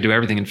I wish I could do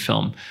everything in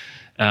film.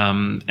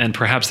 And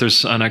perhaps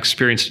there's an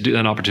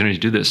opportunity to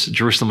do this.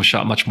 Jerusalem was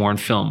shot much more in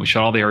film. We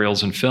shot all the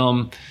aerials in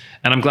film,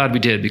 and I'm glad we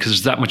did because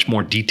there's that much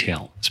more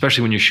detail,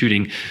 especially when you're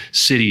shooting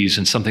cities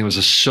and something with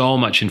so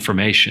much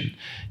information.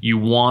 You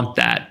want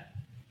that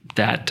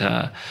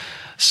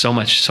so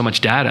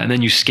much data, and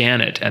then you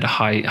scan it at a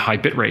high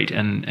bit rate,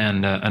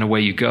 and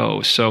away you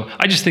go. So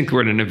I just think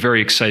we're at a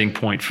very exciting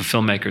point for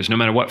filmmakers, no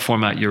matter what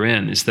format you're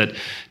in, is that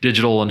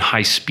digital and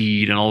high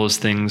speed and all those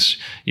things.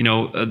 The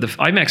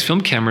IMAX film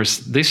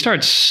cameras, they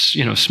start,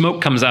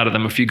 smoke comes out of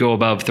them if you go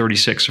above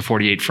 36 or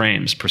 48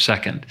 frames per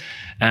second.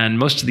 And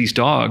most of these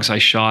dogs I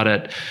shot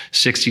at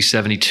 60,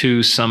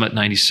 72, some at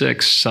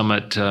 96, some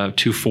at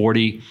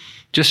 240,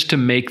 just to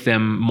make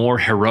them more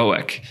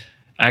heroic.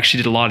 I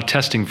actually did a lot of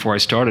testing before I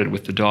started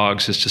with the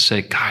dogs, is to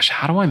say, gosh,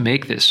 how do I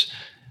make this?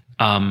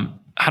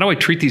 How do I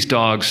treat these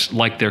dogs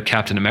like they're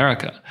Captain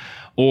America,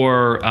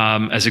 or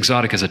as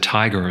exotic as a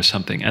tiger or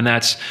something? And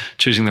that's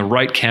choosing the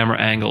right camera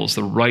angles,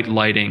 the right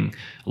lighting,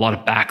 a lot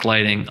of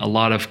backlighting, a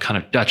lot of kind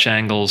of Dutch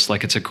angles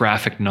like it's a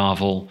graphic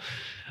novel,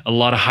 a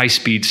lot of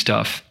high-speed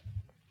stuff,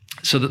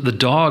 so that the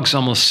dogs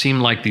almost seem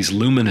like these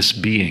luminous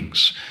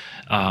beings.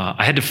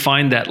 I had to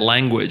find that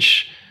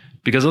language,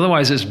 because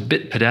otherwise it's a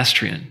bit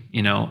pedestrian,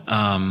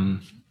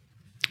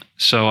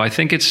 So I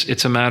think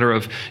it's a matter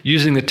of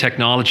using the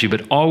technology,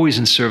 but always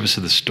in service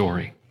of the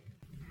story.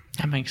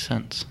 That makes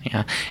sense.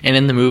 Yeah. And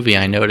in the movie,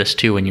 I noticed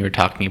too, when you were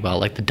talking about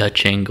like the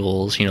Dutch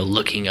angles,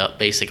 looking up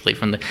basically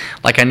from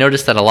I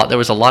noticed that there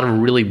was a lot of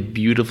really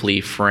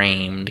beautifully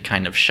framed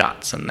kind of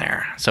shots in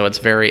there. So it's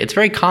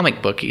very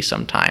comic booky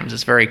sometimes.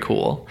 It's very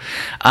cool.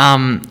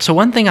 So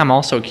one thing I'm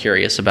also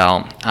curious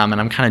about, and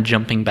I'm kind of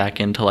jumping back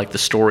into like the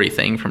story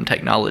thing from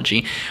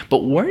technology, but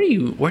where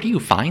do you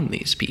find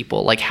these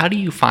people? Like, how do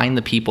you find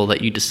the people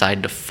that you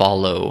decide to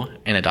follow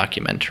in a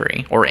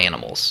documentary, or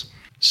animals?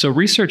 So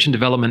research and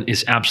development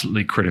is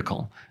absolutely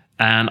critical.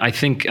 And I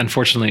think,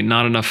 unfortunately,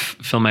 not enough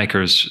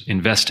filmmakers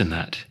invest in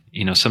that.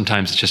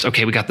 Sometimes it's just,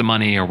 okay, we got the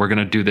money, or we're going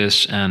to do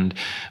this, and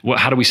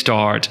how do we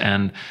start?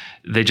 And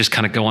they just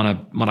kind of go on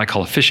what I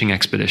call a fishing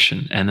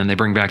expedition. And then they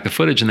bring back the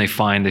footage and they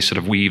sort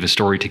of weave a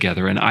story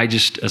together. And I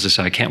just, as I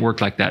say, I can't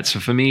work like that. So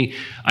for me,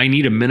 I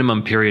need a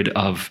minimum period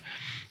of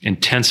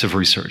intensive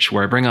research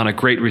where I bring on a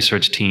great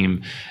research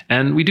team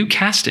and we do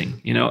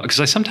casting,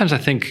 because sometimes I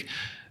think,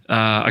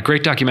 a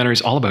great documentary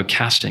is all about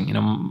casting.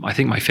 I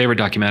think my favorite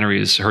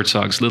documentary is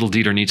Herzog's Little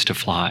Dieter Needs to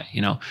Fly.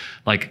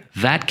 Like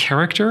that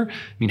character.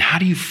 I mean, how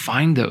do you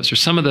find those? Or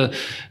some of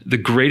the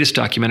greatest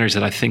documentaries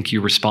that I think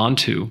you respond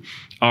to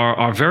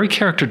are very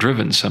character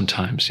driven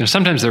sometimes.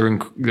 Sometimes they're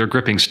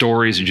gripping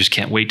stories. You just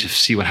can't wait to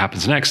see what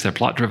happens next. They're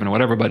plot driven or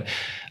whatever. But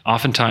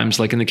oftentimes,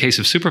 like in the case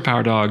of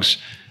Superpower Dogs,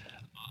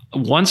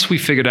 once we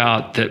figured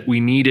out that we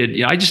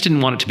needed, I just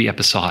didn't want it to be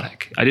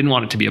episodic. I didn't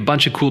want it to be a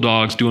bunch of cool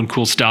dogs doing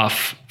cool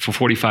stuff for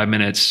 45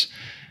 minutes.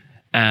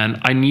 And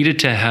I needed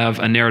to have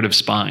a narrative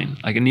spine.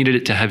 Like I needed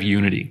it to have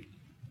unity.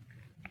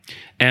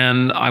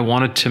 And I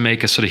wanted to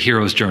make a sort of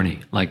hero's journey,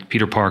 like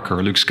Peter Parker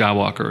or Luke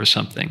Skywalker or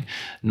something,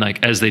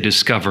 like as they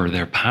discover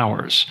their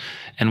powers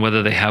and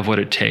whether they have what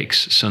it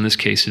takes. So in this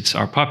case, it's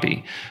our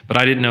puppy. But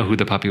I didn't know who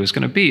the puppy was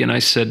going to be. And I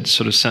sent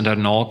out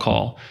an all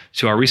call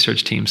to our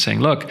research team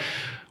saying, look,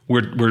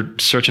 we're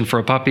searching for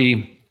a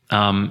puppy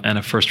and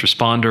a first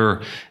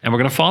responder, and we're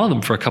going to follow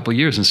them for a couple of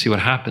years and see what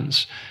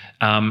happens.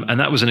 And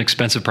that was an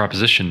expensive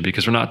proposition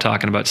because we're not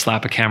talking about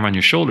slap a camera on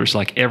your shoulders.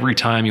 Like every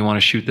time you want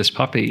to shoot this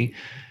puppy,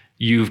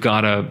 you've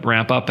got to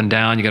ramp up and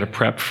down. You got to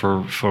prep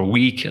for a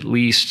week at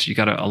least. You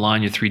got to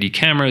align your 3D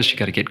cameras. You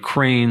got to get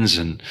cranes,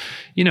 and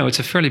it's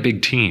a fairly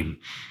big team.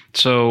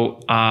 So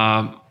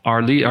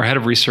our head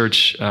of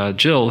research,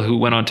 Jill, who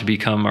went on to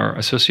become our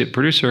associate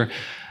producer,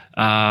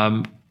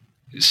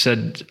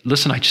 said,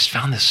 listen, I just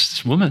found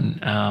this woman.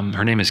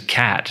 Her name is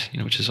Kat,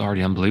 which is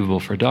already unbelievable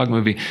for a dog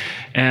movie.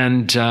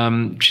 And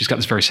she's got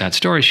this very sad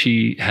story.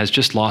 She has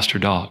just lost her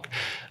dog.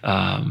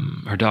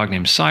 Her dog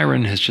named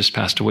Siren has just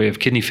passed away of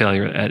kidney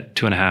failure at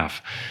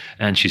 2.5.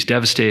 And she's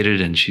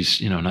devastated, and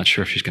she's, not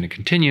sure if she's going to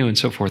continue and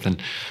so forth.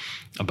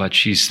 But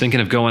she's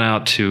thinking of going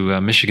out to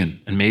Michigan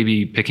and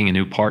maybe picking a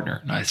new partner.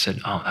 And I said,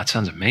 oh, that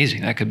sounds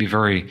amazing. That could be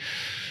very,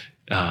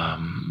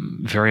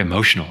 very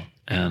emotional.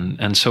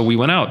 And so we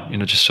went out,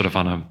 just sort of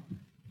on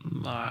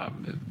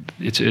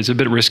it's a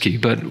bit risky,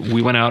 but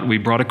we went out, we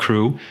brought a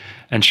crew,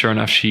 and sure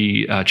enough,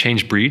 she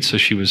changed breeds. So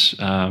she was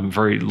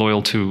very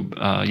loyal to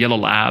yellow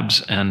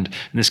labs. And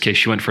in this case,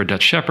 she went for a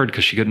Dutch Shepherd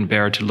because she couldn't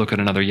bear to look at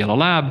another yellow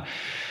lab.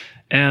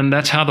 And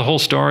that's how the whole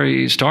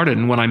story started.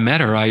 And when I met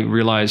her, I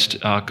realized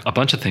a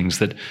bunch of things,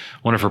 that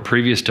one of her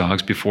previous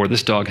dogs, before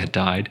this dog had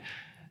died,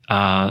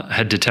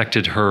 had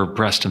detected her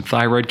breast and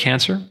thyroid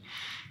cancer,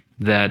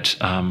 that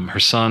her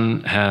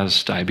son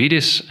has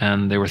diabetes,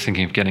 and they were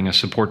thinking of getting a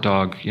support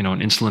dog, an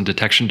insulin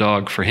detection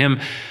dog for him.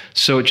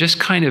 So it just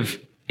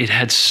it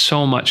had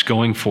so much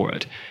going for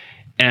it.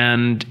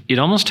 And it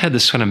almost had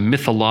this kind of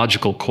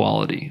mythological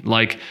quality.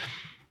 Like,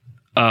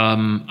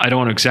 I don't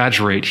want to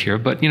exaggerate here,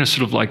 but,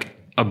 sort of like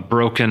a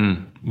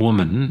broken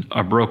woman,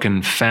 a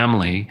broken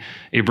family,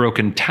 a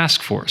broken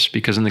task force.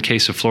 Because in the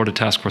case of Florida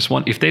Task Force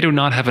 1, if they do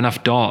not have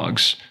enough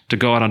dogs to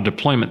go out on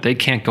deployment, they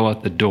can't go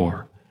out the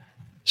door.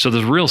 So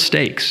there's real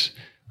stakes.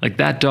 Like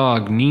that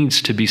dog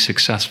needs to be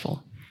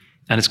successful.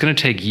 And it's going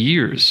to take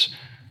years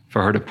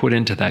for her to put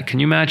into that. Can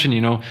you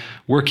imagine,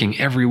 working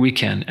every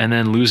weekend and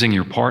then losing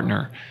your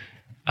partner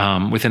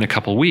within a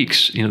couple of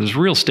weeks? There's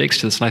real stakes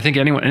to this. And I think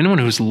anyone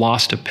who's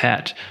lost a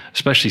pet,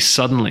 especially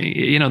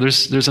suddenly,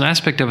 there's an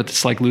aspect of it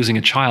that's like losing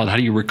a child. How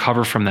do you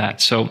recover from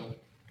that? So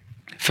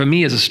for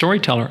me as a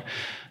storyteller,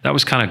 that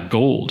was kind of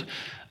gold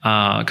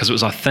because it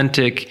was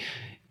authentic.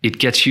 It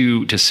gets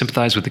you to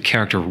sympathize with the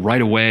character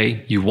right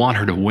away. You want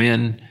her to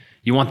win.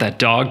 You want that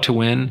dog to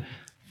win.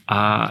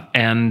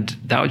 And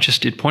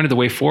it pointed the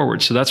way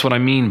forward. So that's what I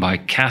mean by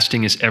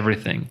casting is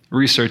everything.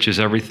 Research is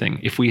everything.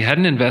 If we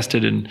hadn't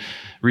invested in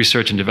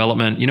research and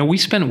development, we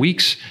spent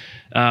weeks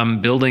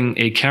building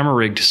a camera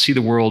rig to see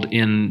the world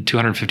in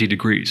 250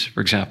 degrees,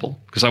 for example,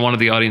 because I wanted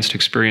the audience to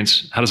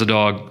experience how does a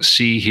dog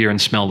see, hear, and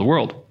smell the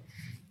world.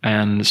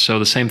 And so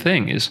the same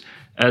thing is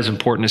as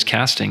important as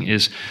casting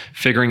is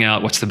figuring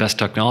out what's the best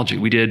technology.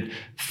 We did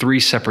 3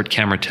 separate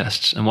camera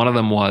tests, and one of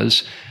them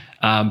was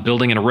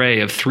building an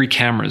array of 3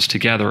 cameras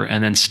together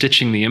and then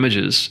stitching the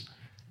images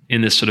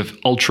in this sort of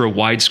ultra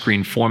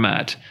widescreen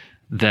format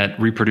that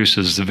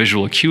reproduces the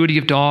visual acuity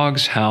of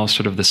dogs, how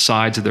sort of the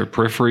sides of their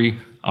periphery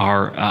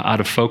are out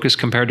of focus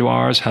compared to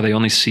ours, how they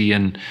only see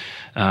in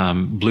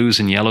blues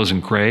and yellows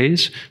and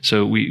grays.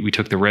 So we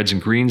took the reds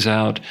and greens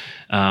out,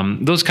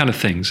 those kind of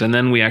things. And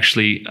then we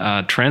actually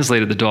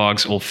translated the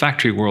dog's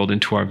olfactory world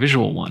into our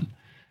visual one,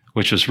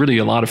 which was really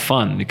a lot of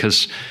fun,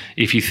 because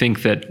if you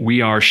think that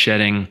we are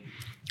shedding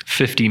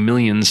 50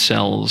 million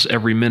cells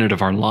every minute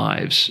of our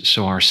lives,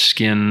 so our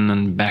skin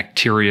and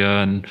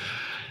bacteria and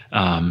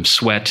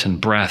sweat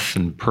and breath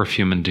and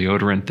perfume and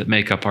deodorant that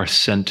make up our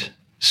scent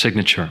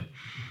signature.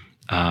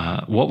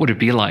 What would it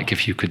be like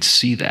if you could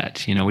see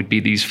that? You know, it'd be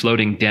these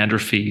floating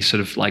dandruffy,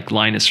 sort of like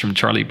Linus from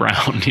Charlie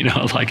Brown, you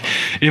know, like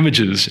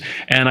images.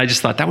 And I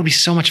just thought that would be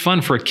so much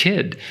fun for a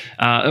kid,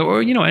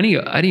 or, you know,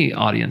 any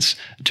audience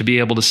to be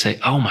able to say,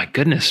 oh my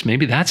goodness,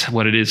 maybe that's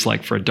what it is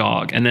like for a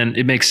dog. And then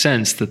it makes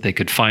sense that they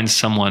could find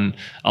someone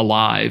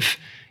alive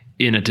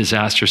in a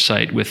disaster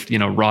site with, you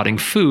know, rotting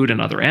food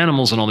and other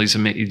animals and all these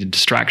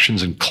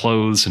distractions and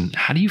clothes. And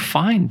how do you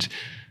find,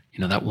 you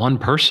know, that one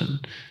person?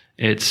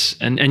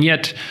 And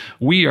yet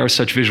we are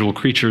such visual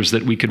creatures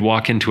that we could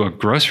walk into a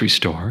grocery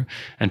store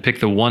and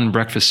pick the one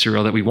breakfast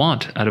cereal that we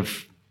want out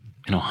of,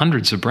 you know,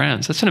 hundreds of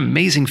brands. That's an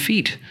amazing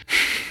feat.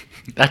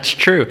 That's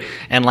true.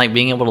 And like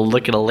being able to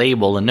look at a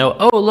label and know,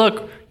 oh,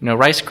 look, you know,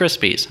 Rice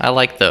Krispies, I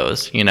like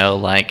those, you know,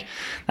 like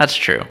that's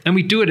true. And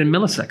we do it in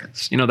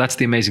milliseconds. You know, that's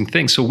the amazing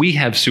thing. So we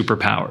have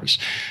superpowers.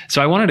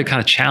 So I wanted to kind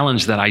of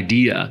challenge that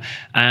idea.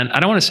 And I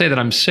don't want to say that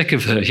I'm sick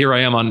of here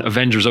I am on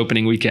Avengers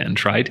opening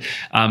weekend, right?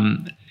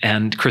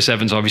 And Chris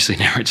Evans obviously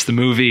narrates the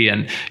movie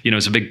and, you know,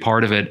 is a big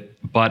part of it.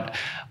 But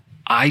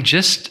I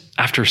just,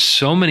 after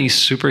so many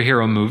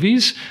superhero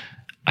movies,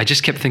 I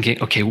just kept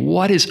thinking, okay,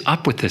 what is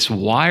up with this?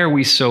 Why are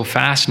we so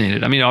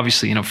fascinated? I mean,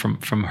 obviously, you know,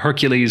 from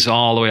Hercules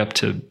all the way up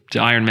to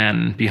Iron Man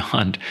and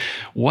beyond,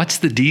 what's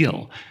the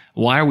deal?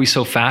 Why are we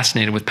so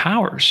fascinated with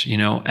powers, you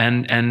know?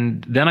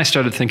 And then I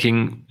started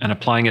thinking and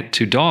applying it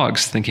to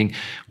dogs, thinking,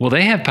 well,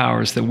 they have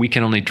powers that we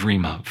can only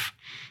dream of.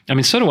 I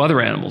mean, so do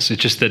other animals.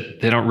 It's just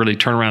that they don't really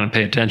turn around and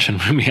pay attention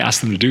when we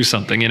ask them to do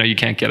something. You know, you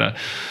can't get a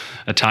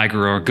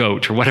tiger or a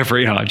goat or whatever,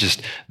 you know,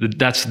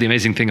 that's the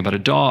amazing thing about a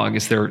dog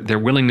is their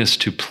willingness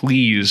to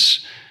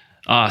please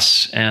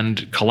us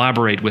and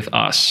collaborate with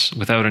us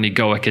without an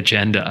egoic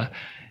agenda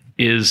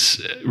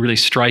is really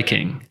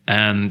striking.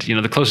 And, you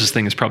know, the closest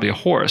thing is probably a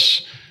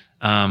horse.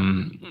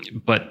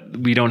 But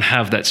we don't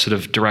have that sort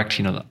of direct,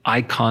 you know, the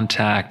eye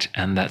contact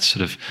and that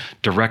sort of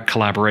direct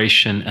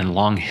collaboration and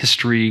long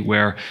history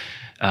where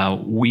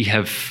we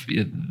have,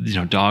 you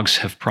know, dogs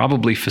have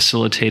probably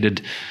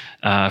facilitated,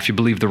 if you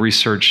believe the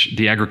research,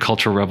 the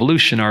agricultural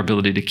revolution, our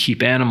ability to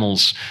keep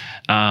animals,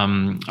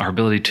 our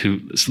ability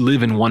to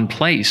live in one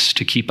place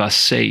to keep us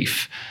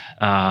safe,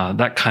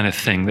 that kind of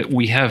thing, that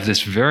we have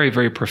this very,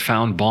 very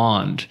profound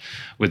bond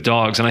with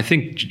dogs. And I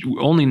think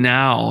only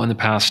now in the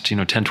past, you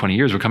know, 10, 20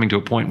 years, we're coming to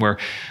a point where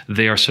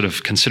they are sort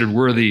of considered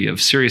worthy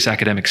of serious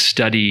academic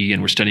study.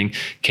 And we're studying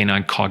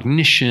canine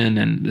cognition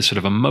and the sort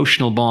of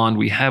emotional bond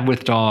we have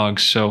with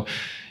dogs. So,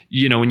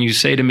 you know, when you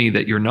say to me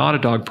that you're not a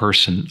dog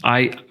person,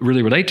 I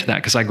really relate to that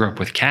because I grew up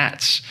with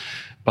cats.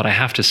 But I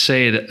have to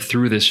say that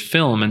through this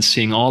film and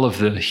seeing all of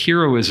the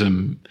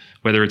heroism,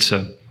 whether it's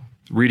a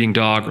reading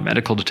dog or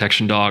medical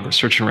detection dog or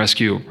search and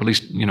rescue, or at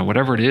least, you know,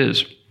 whatever it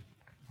is,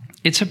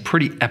 it's a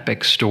pretty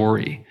epic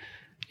story,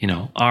 you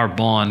know, our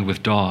bond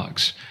with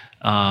dogs.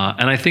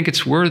 And I think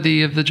it's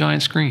worthy of the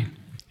giant screen.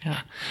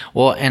 Yeah.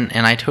 Well, and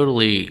I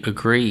totally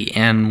agree.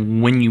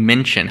 And when you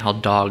mention how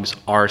dogs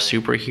are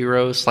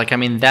superheroes, like, I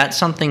mean, that's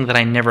something that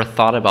I never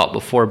thought about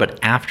before, but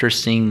after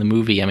seeing the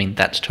movie, I mean,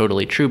 that's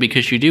totally true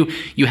because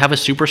you have a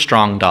super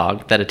strong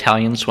dog, that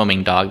Italian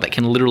swimming dog that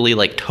can literally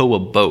like tow a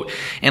boat.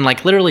 And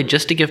like literally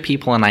just to give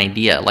people an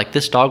idea, like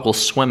this dog will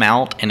swim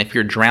out and if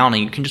you're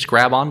drowning, you can just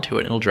grab onto it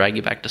and it'll drag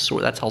you back to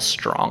shore. That's how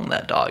strong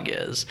that dog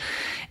is.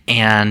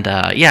 And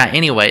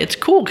anyway, it's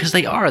cool because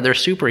they're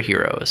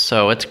superheroes.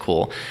 So it's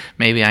cool.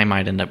 Maybe I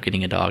might end up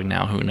getting a dog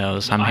now. Who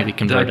knows? I'm maybe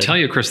converted. Did I tell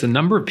you, Chris, the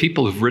number of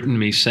people who've written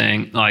me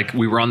saying, like,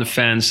 we were on the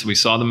fence, we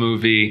saw the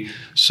movie.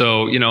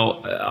 So, you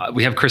know,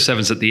 we have Chris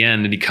Evans at the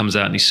end and he comes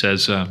out and he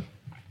says,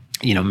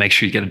 you know, make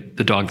sure you get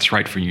the dog that's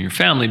right for you and your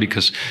family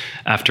because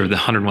after the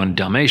 101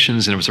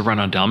 Dalmatians, and it was a run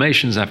on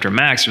Dalmatians, after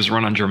Max, there was a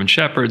run on German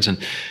Shepherds. And,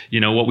 you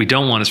know, what we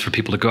don't want is for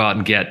people to go out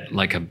and get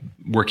like a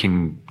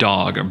working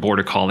dog or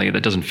border collie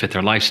that doesn't fit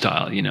their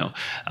lifestyle. You know,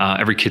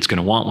 every kid's going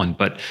to want one,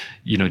 but,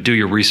 you know, do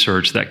your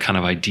research, that kind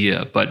of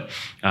idea. But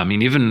I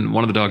mean, even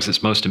one of the dogs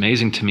that's most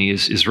amazing to me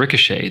is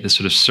Ricochet, the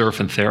sort of surf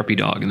and therapy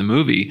dog in the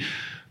movie,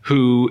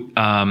 who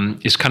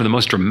is kind of the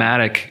most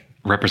dramatic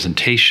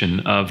representation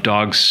of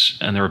dogs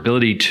and their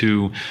ability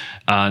to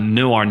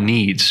know our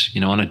needs,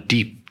 you know, on a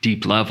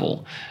deep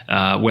level,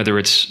 whether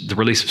it's the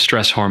release of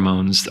stress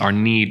hormones, our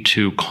need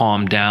to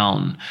calm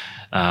down.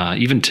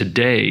 Even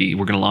today,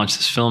 we're going to launch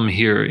this film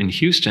here in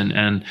Houston,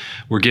 and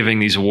we're giving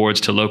these awards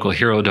to local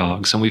hero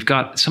dogs. And we've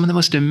got some of the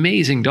most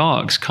amazing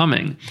dogs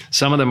coming.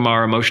 Some of them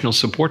are emotional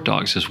support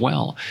dogs as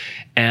well.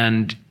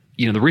 And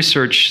the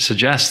research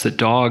suggests that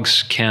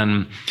dogs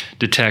can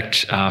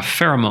detect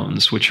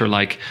pheromones, which are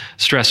like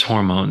stress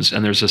hormones,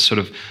 and there's a sort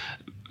of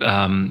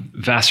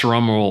vascular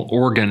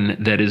organ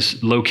that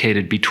is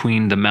located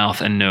between the mouth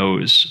and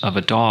nose of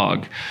a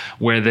dog,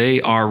 where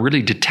they are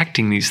really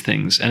detecting these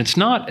things. And it's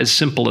not as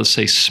simple as,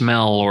 say,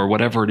 smell or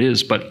whatever it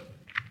is, but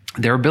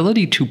their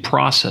ability to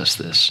process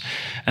this.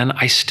 And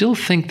I still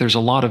think there's a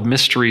lot of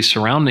mystery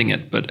surrounding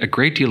it, but a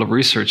great deal of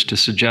research to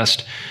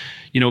suggest,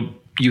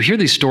 you hear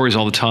these stories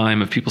all the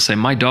time of people say,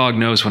 my dog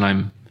knows when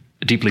I'm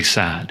deeply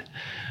sad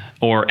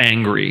or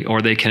angry,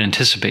 or they can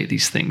anticipate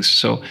these things.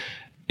 So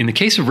in the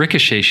case of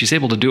Ricochet, she's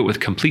able to do it with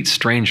complete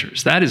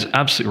strangers. That is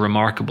absolutely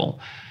remarkable.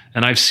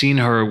 And I've seen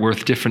her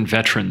with different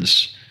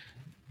veterans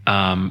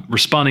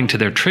responding to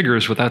their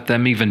triggers without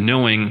them even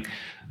knowing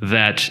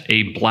that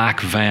a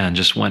black van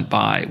just went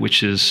by,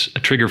 which is a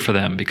trigger for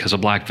them because a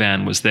black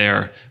van was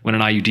there when an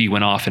IUD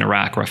went off in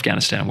Iraq or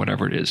Afghanistan,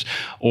 whatever it is,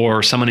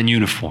 or someone in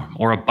uniform,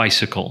 or a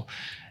bicycle.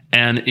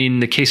 And in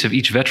the case of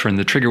each veteran,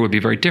 the trigger would be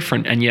very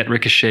different, and yet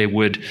Ricochet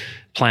would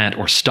plant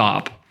or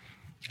stop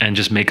and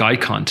just make eye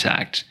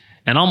contact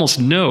and almost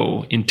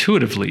know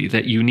intuitively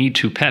that you need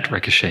to pet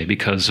Ricochet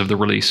because of the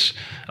release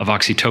of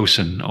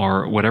oxytocin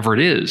or whatever it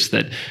is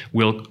that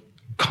will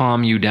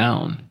calm you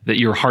down, that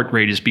your heart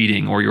rate is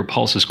beating or your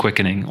pulse is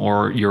quickening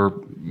or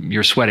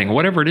you're sweating, or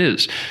whatever it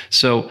is.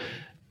 So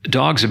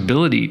dogs'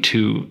 ability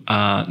to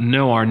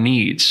know our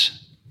needs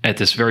at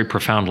this very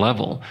profound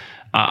level,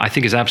 I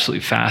think is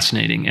absolutely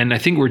fascinating. And I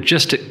think we're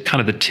just at kind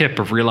of the tip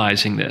of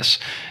realizing this.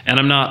 And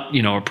I'm not,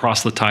 a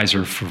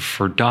proselytizer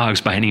for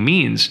dogs by any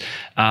means,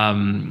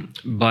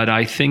 but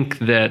I think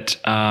that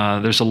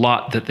there's a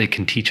lot that they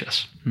can teach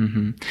us.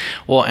 Mm-hmm.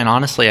 Well, and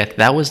honestly,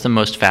 that was the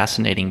most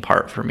fascinating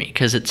part for me,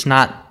 because it's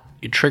not,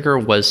 Trigger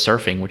was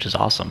surfing, which is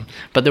awesome,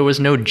 but there was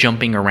no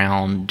jumping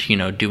around,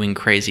 doing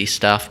crazy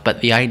stuff.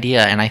 But the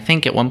idea, and I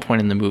think at one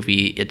point in the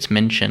movie, it's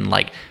mentioned,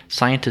 like,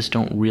 scientists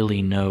don't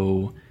really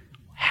know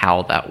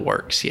how that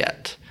works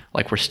yet.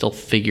 Like, we're still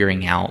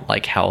figuring out,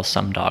 like, how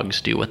some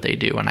dogs do what they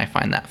do, and I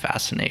find that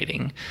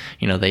fascinating.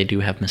 They do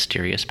have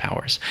mysterious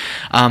powers.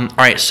 All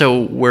right,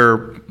 so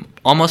we're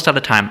almost out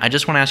of time. I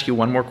just want to ask you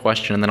one more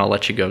question, and then I'll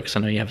let you go, because I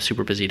know you have a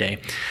super busy day.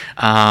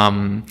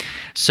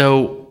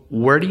 So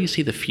where do you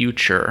see the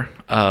future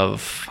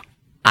of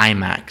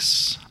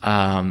IMAX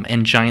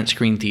and giant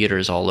screen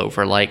theaters all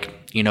over? Like,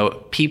 a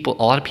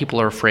lot of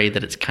people are afraid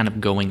that it's kind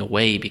of going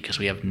away because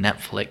we have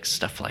Netflix,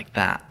 stuff like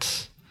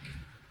that.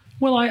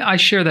 Well, I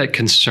share that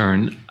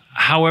concern.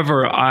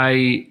 However,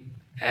 I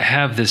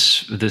have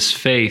this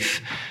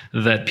faith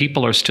that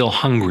people are still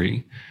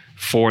hungry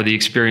for the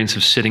experience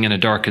of sitting in a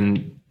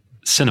darkened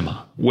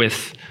cinema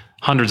with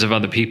hundreds of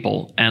other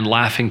people and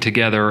laughing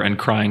together and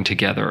crying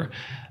together.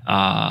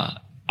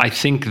 I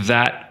think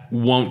that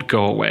won't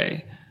go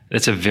away.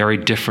 It's a very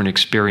different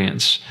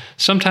experience.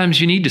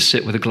 Sometimes you need to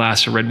sit with a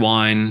glass of red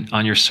wine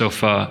on your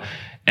sofa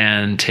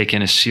and take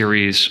in a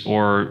series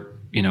or,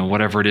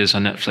 whatever it is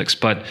on Netflix.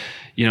 But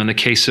in the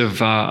case of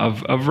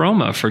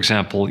Roma, for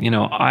example,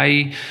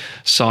 I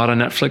saw it on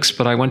Netflix,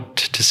 but I went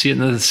to see it in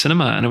the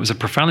cinema, and it was a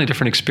profoundly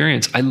different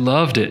experience. I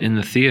loved it in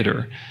the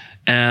theater,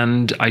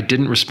 and I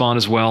didn't respond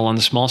as well on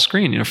the small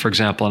screen, for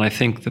example. And I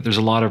think that there's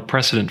a lot of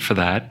precedent for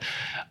that.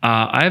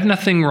 I have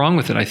nothing wrong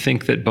with it. I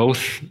think that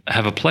both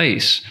have a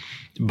place,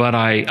 but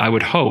I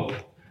would hope,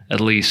 at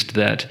least,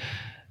 that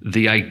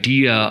the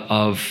idea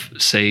of,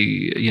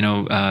 say,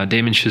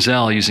 Damien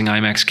Chazelle using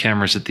IMAX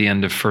cameras at the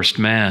end of First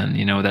Man,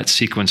 that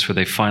sequence where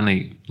they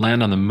finally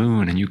land on the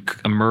moon and you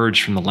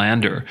emerge from the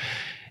lander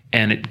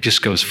and it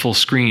just goes full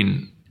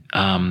screen,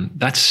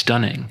 that's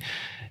stunning.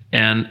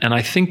 And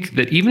I think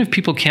that even if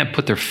people can't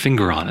put their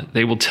finger on it,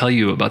 they will tell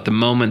you about the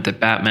moment that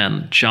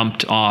Batman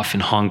jumped off in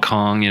Hong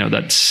Kong,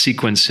 that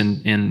sequence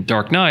in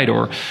Dark Knight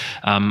or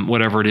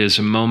whatever it is,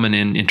 a moment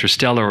in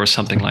Interstellar or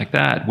something like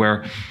that,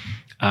 where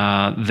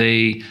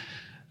they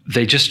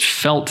just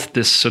felt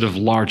this sort of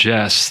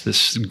largesse,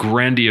 this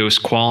grandiose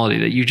quality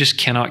that you just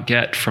cannot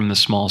get from the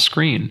small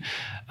screen.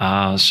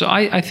 So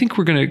I think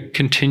we're going to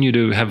continue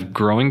to have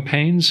growing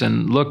pains.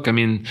 And look,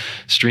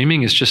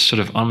 streaming is just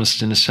sort of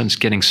almost in a sense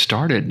getting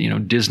started.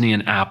 Disney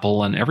and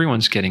Apple and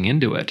everyone's getting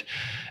into it.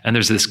 And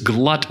there's this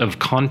glut of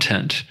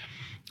content,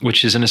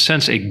 which is in a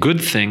sense a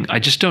good thing. I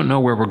just don't know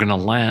where we're going to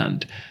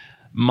land.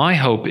 My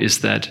hope is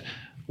that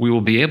we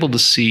will be able to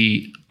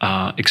see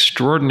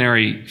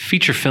extraordinary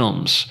feature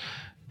films.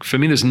 For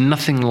me, there's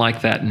nothing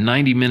like that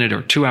 90-minute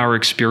or 2-hour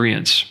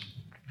experience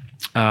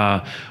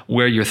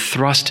where you're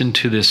thrust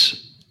into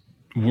this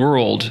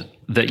world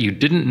that you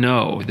didn't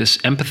know, this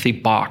empathy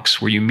box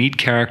where you meet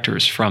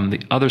characters from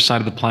the other side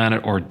of the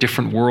planet or a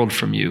different world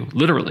from you,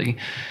 literally,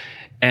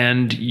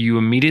 and you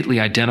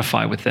immediately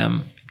identify with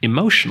them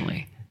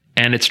emotionally.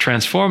 And it's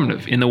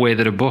transformative in the way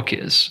that a book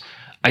is.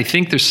 I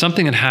think there's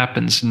something that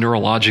happens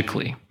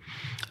neurologically.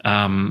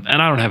 And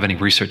I don't have any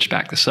research to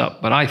back this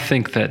up, but I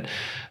think that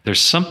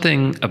there's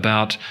something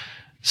about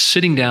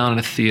sitting down in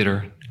a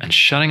theater and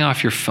shutting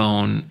off your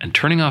phone and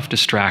turning off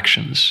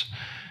distractions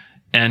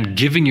and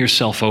giving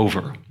yourself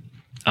over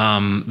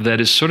that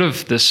is sort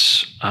of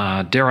this,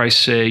 dare I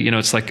say,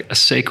 it's like a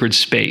sacred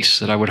space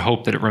that I would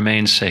hope that it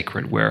remains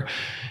sacred, where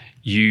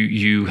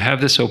you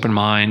have this open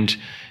mind.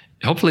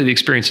 Hopefully the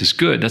experience is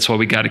good. That's why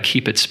we got to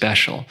keep it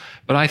special.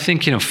 But I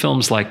think,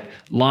 films like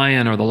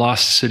Lion or The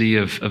Lost City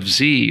of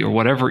Z or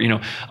whatever,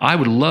 I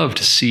would love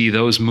to see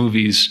those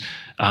movies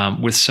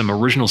with some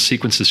original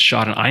sequences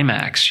shot in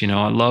IMAX.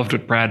 I loved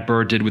what Brad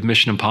Bird did with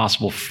Mission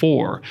Impossible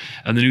 4.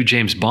 And the new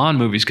James Bond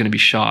movie is going to be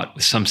shot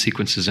with some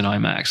sequences in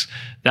IMAX.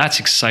 That's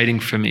exciting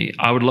for me.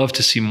 I would love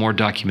to see more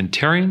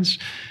documentarians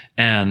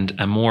and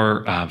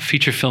more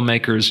feature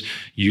filmmakers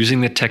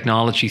using the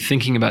technology,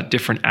 thinking about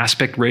different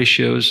aspect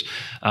ratios,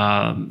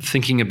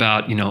 thinking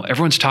about,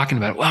 everyone's talking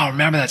about, wow,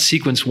 remember that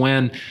sequence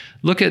when,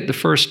 look at the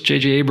first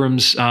J.J.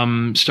 Abrams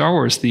Star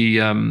Wars,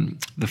 the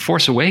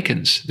Force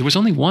Awakens. There was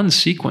only one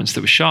sequence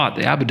that was shot,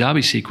 the Abu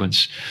Dhabi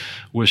sequence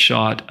was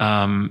shot,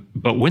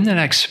 but when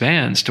that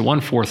expands to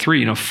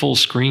 143, full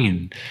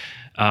screen,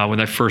 when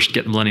they first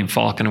get the Millennium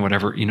Falcon or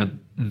whatever,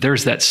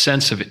 there's that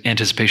sense of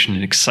anticipation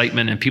and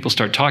excitement, and people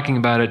start talking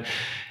about it,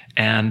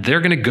 and they're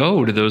going to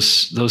go to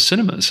those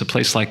cinemas, a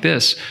place like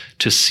this,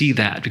 to see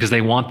that because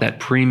they want that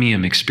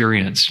premium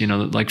experience.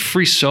 Like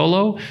Free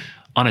Solo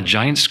on a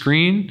giant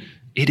screen,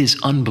 it is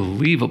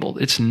unbelievable.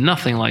 It's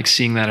nothing like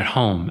seeing that at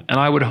home, and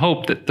I would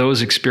hope that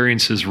those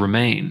experiences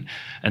remain,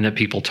 and that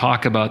people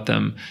talk about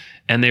them,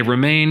 and they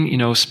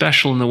remain,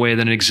 special in the way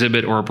that an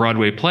exhibit or a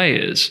Broadway play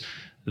is.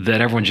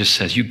 That everyone just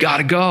says, you got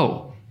to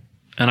go.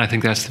 And I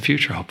think that's the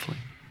future, hopefully.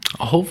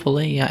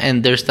 Hopefully, yeah.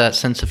 And there's that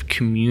sense of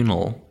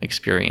communal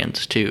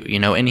experience, too.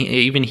 And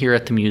even here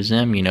at the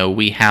museum,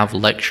 we have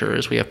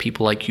lecturers. We have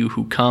people like you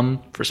who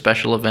come for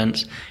special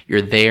events.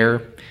 You're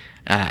there.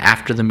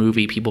 After the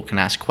movie, people can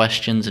ask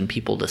questions and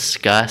people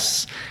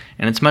discuss.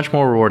 And it's much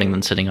more rewarding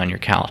than sitting on your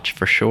couch,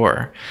 for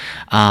sure.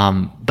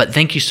 But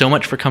thank you so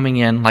much for coming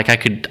in. Like I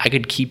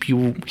could keep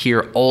you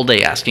here all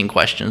day asking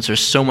questions. There's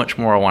so much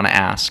more I want to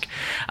ask,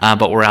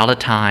 but we're out of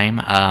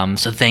time.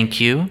 So thank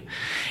you.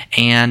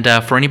 And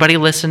for anybody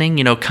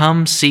listening,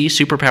 come see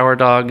Superpower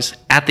Dogs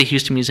at the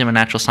Houston Museum of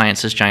Natural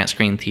Sciences Giant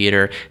Screen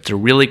Theater. It's a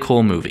really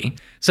cool movie.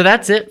 So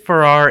that's it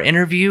for our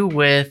interview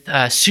with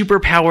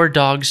Superpower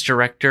Dogs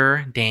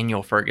director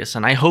Daniel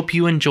Ferguson. I hope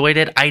you enjoyed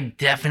it. I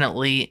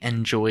definitely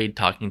enjoyed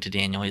talking to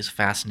Daniel. He's a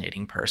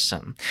fascinating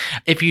person.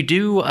 If you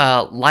do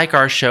like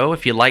our show,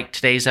 if you like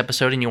today's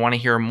episode and you want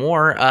to hear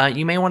more,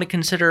 you may want to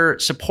consider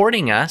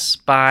supporting us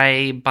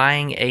by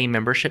buying a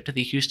membership to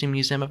the Houston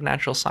Museum of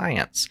Natural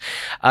Science.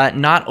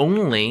 Not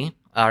only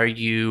are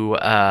you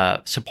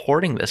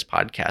supporting this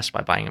podcast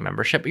by buying a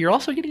membership, but you're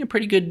also getting a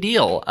pretty good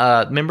deal.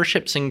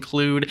 Memberships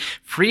include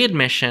free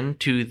admission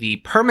to the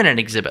permanent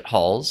exhibit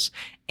halls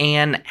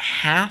and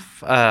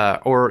half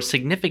or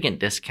significant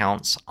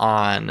discounts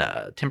on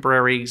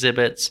temporary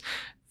exhibits,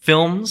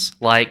 films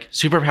like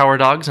Superpower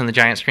Dogs in the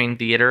Giant Screen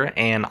Theater,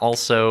 and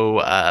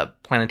also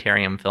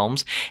planetarium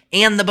films,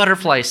 and the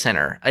Butterfly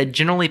Center. It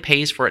generally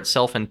pays for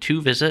itself in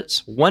 2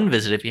 visits, 1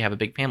 visit if you have a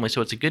big family,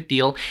 so it's a good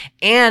deal,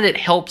 and it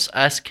helps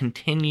us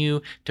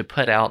continue to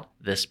put out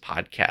this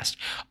podcast.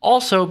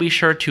 Also, be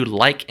sure to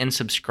like and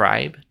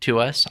subscribe to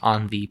us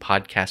on the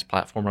podcast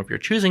platform of your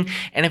choosing,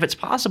 and if it's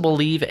possible,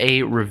 leave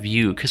a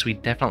review, because we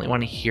definitely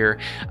want to hear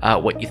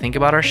what you think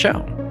about our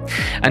show.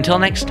 Until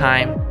next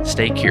time,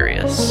 stay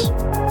curious.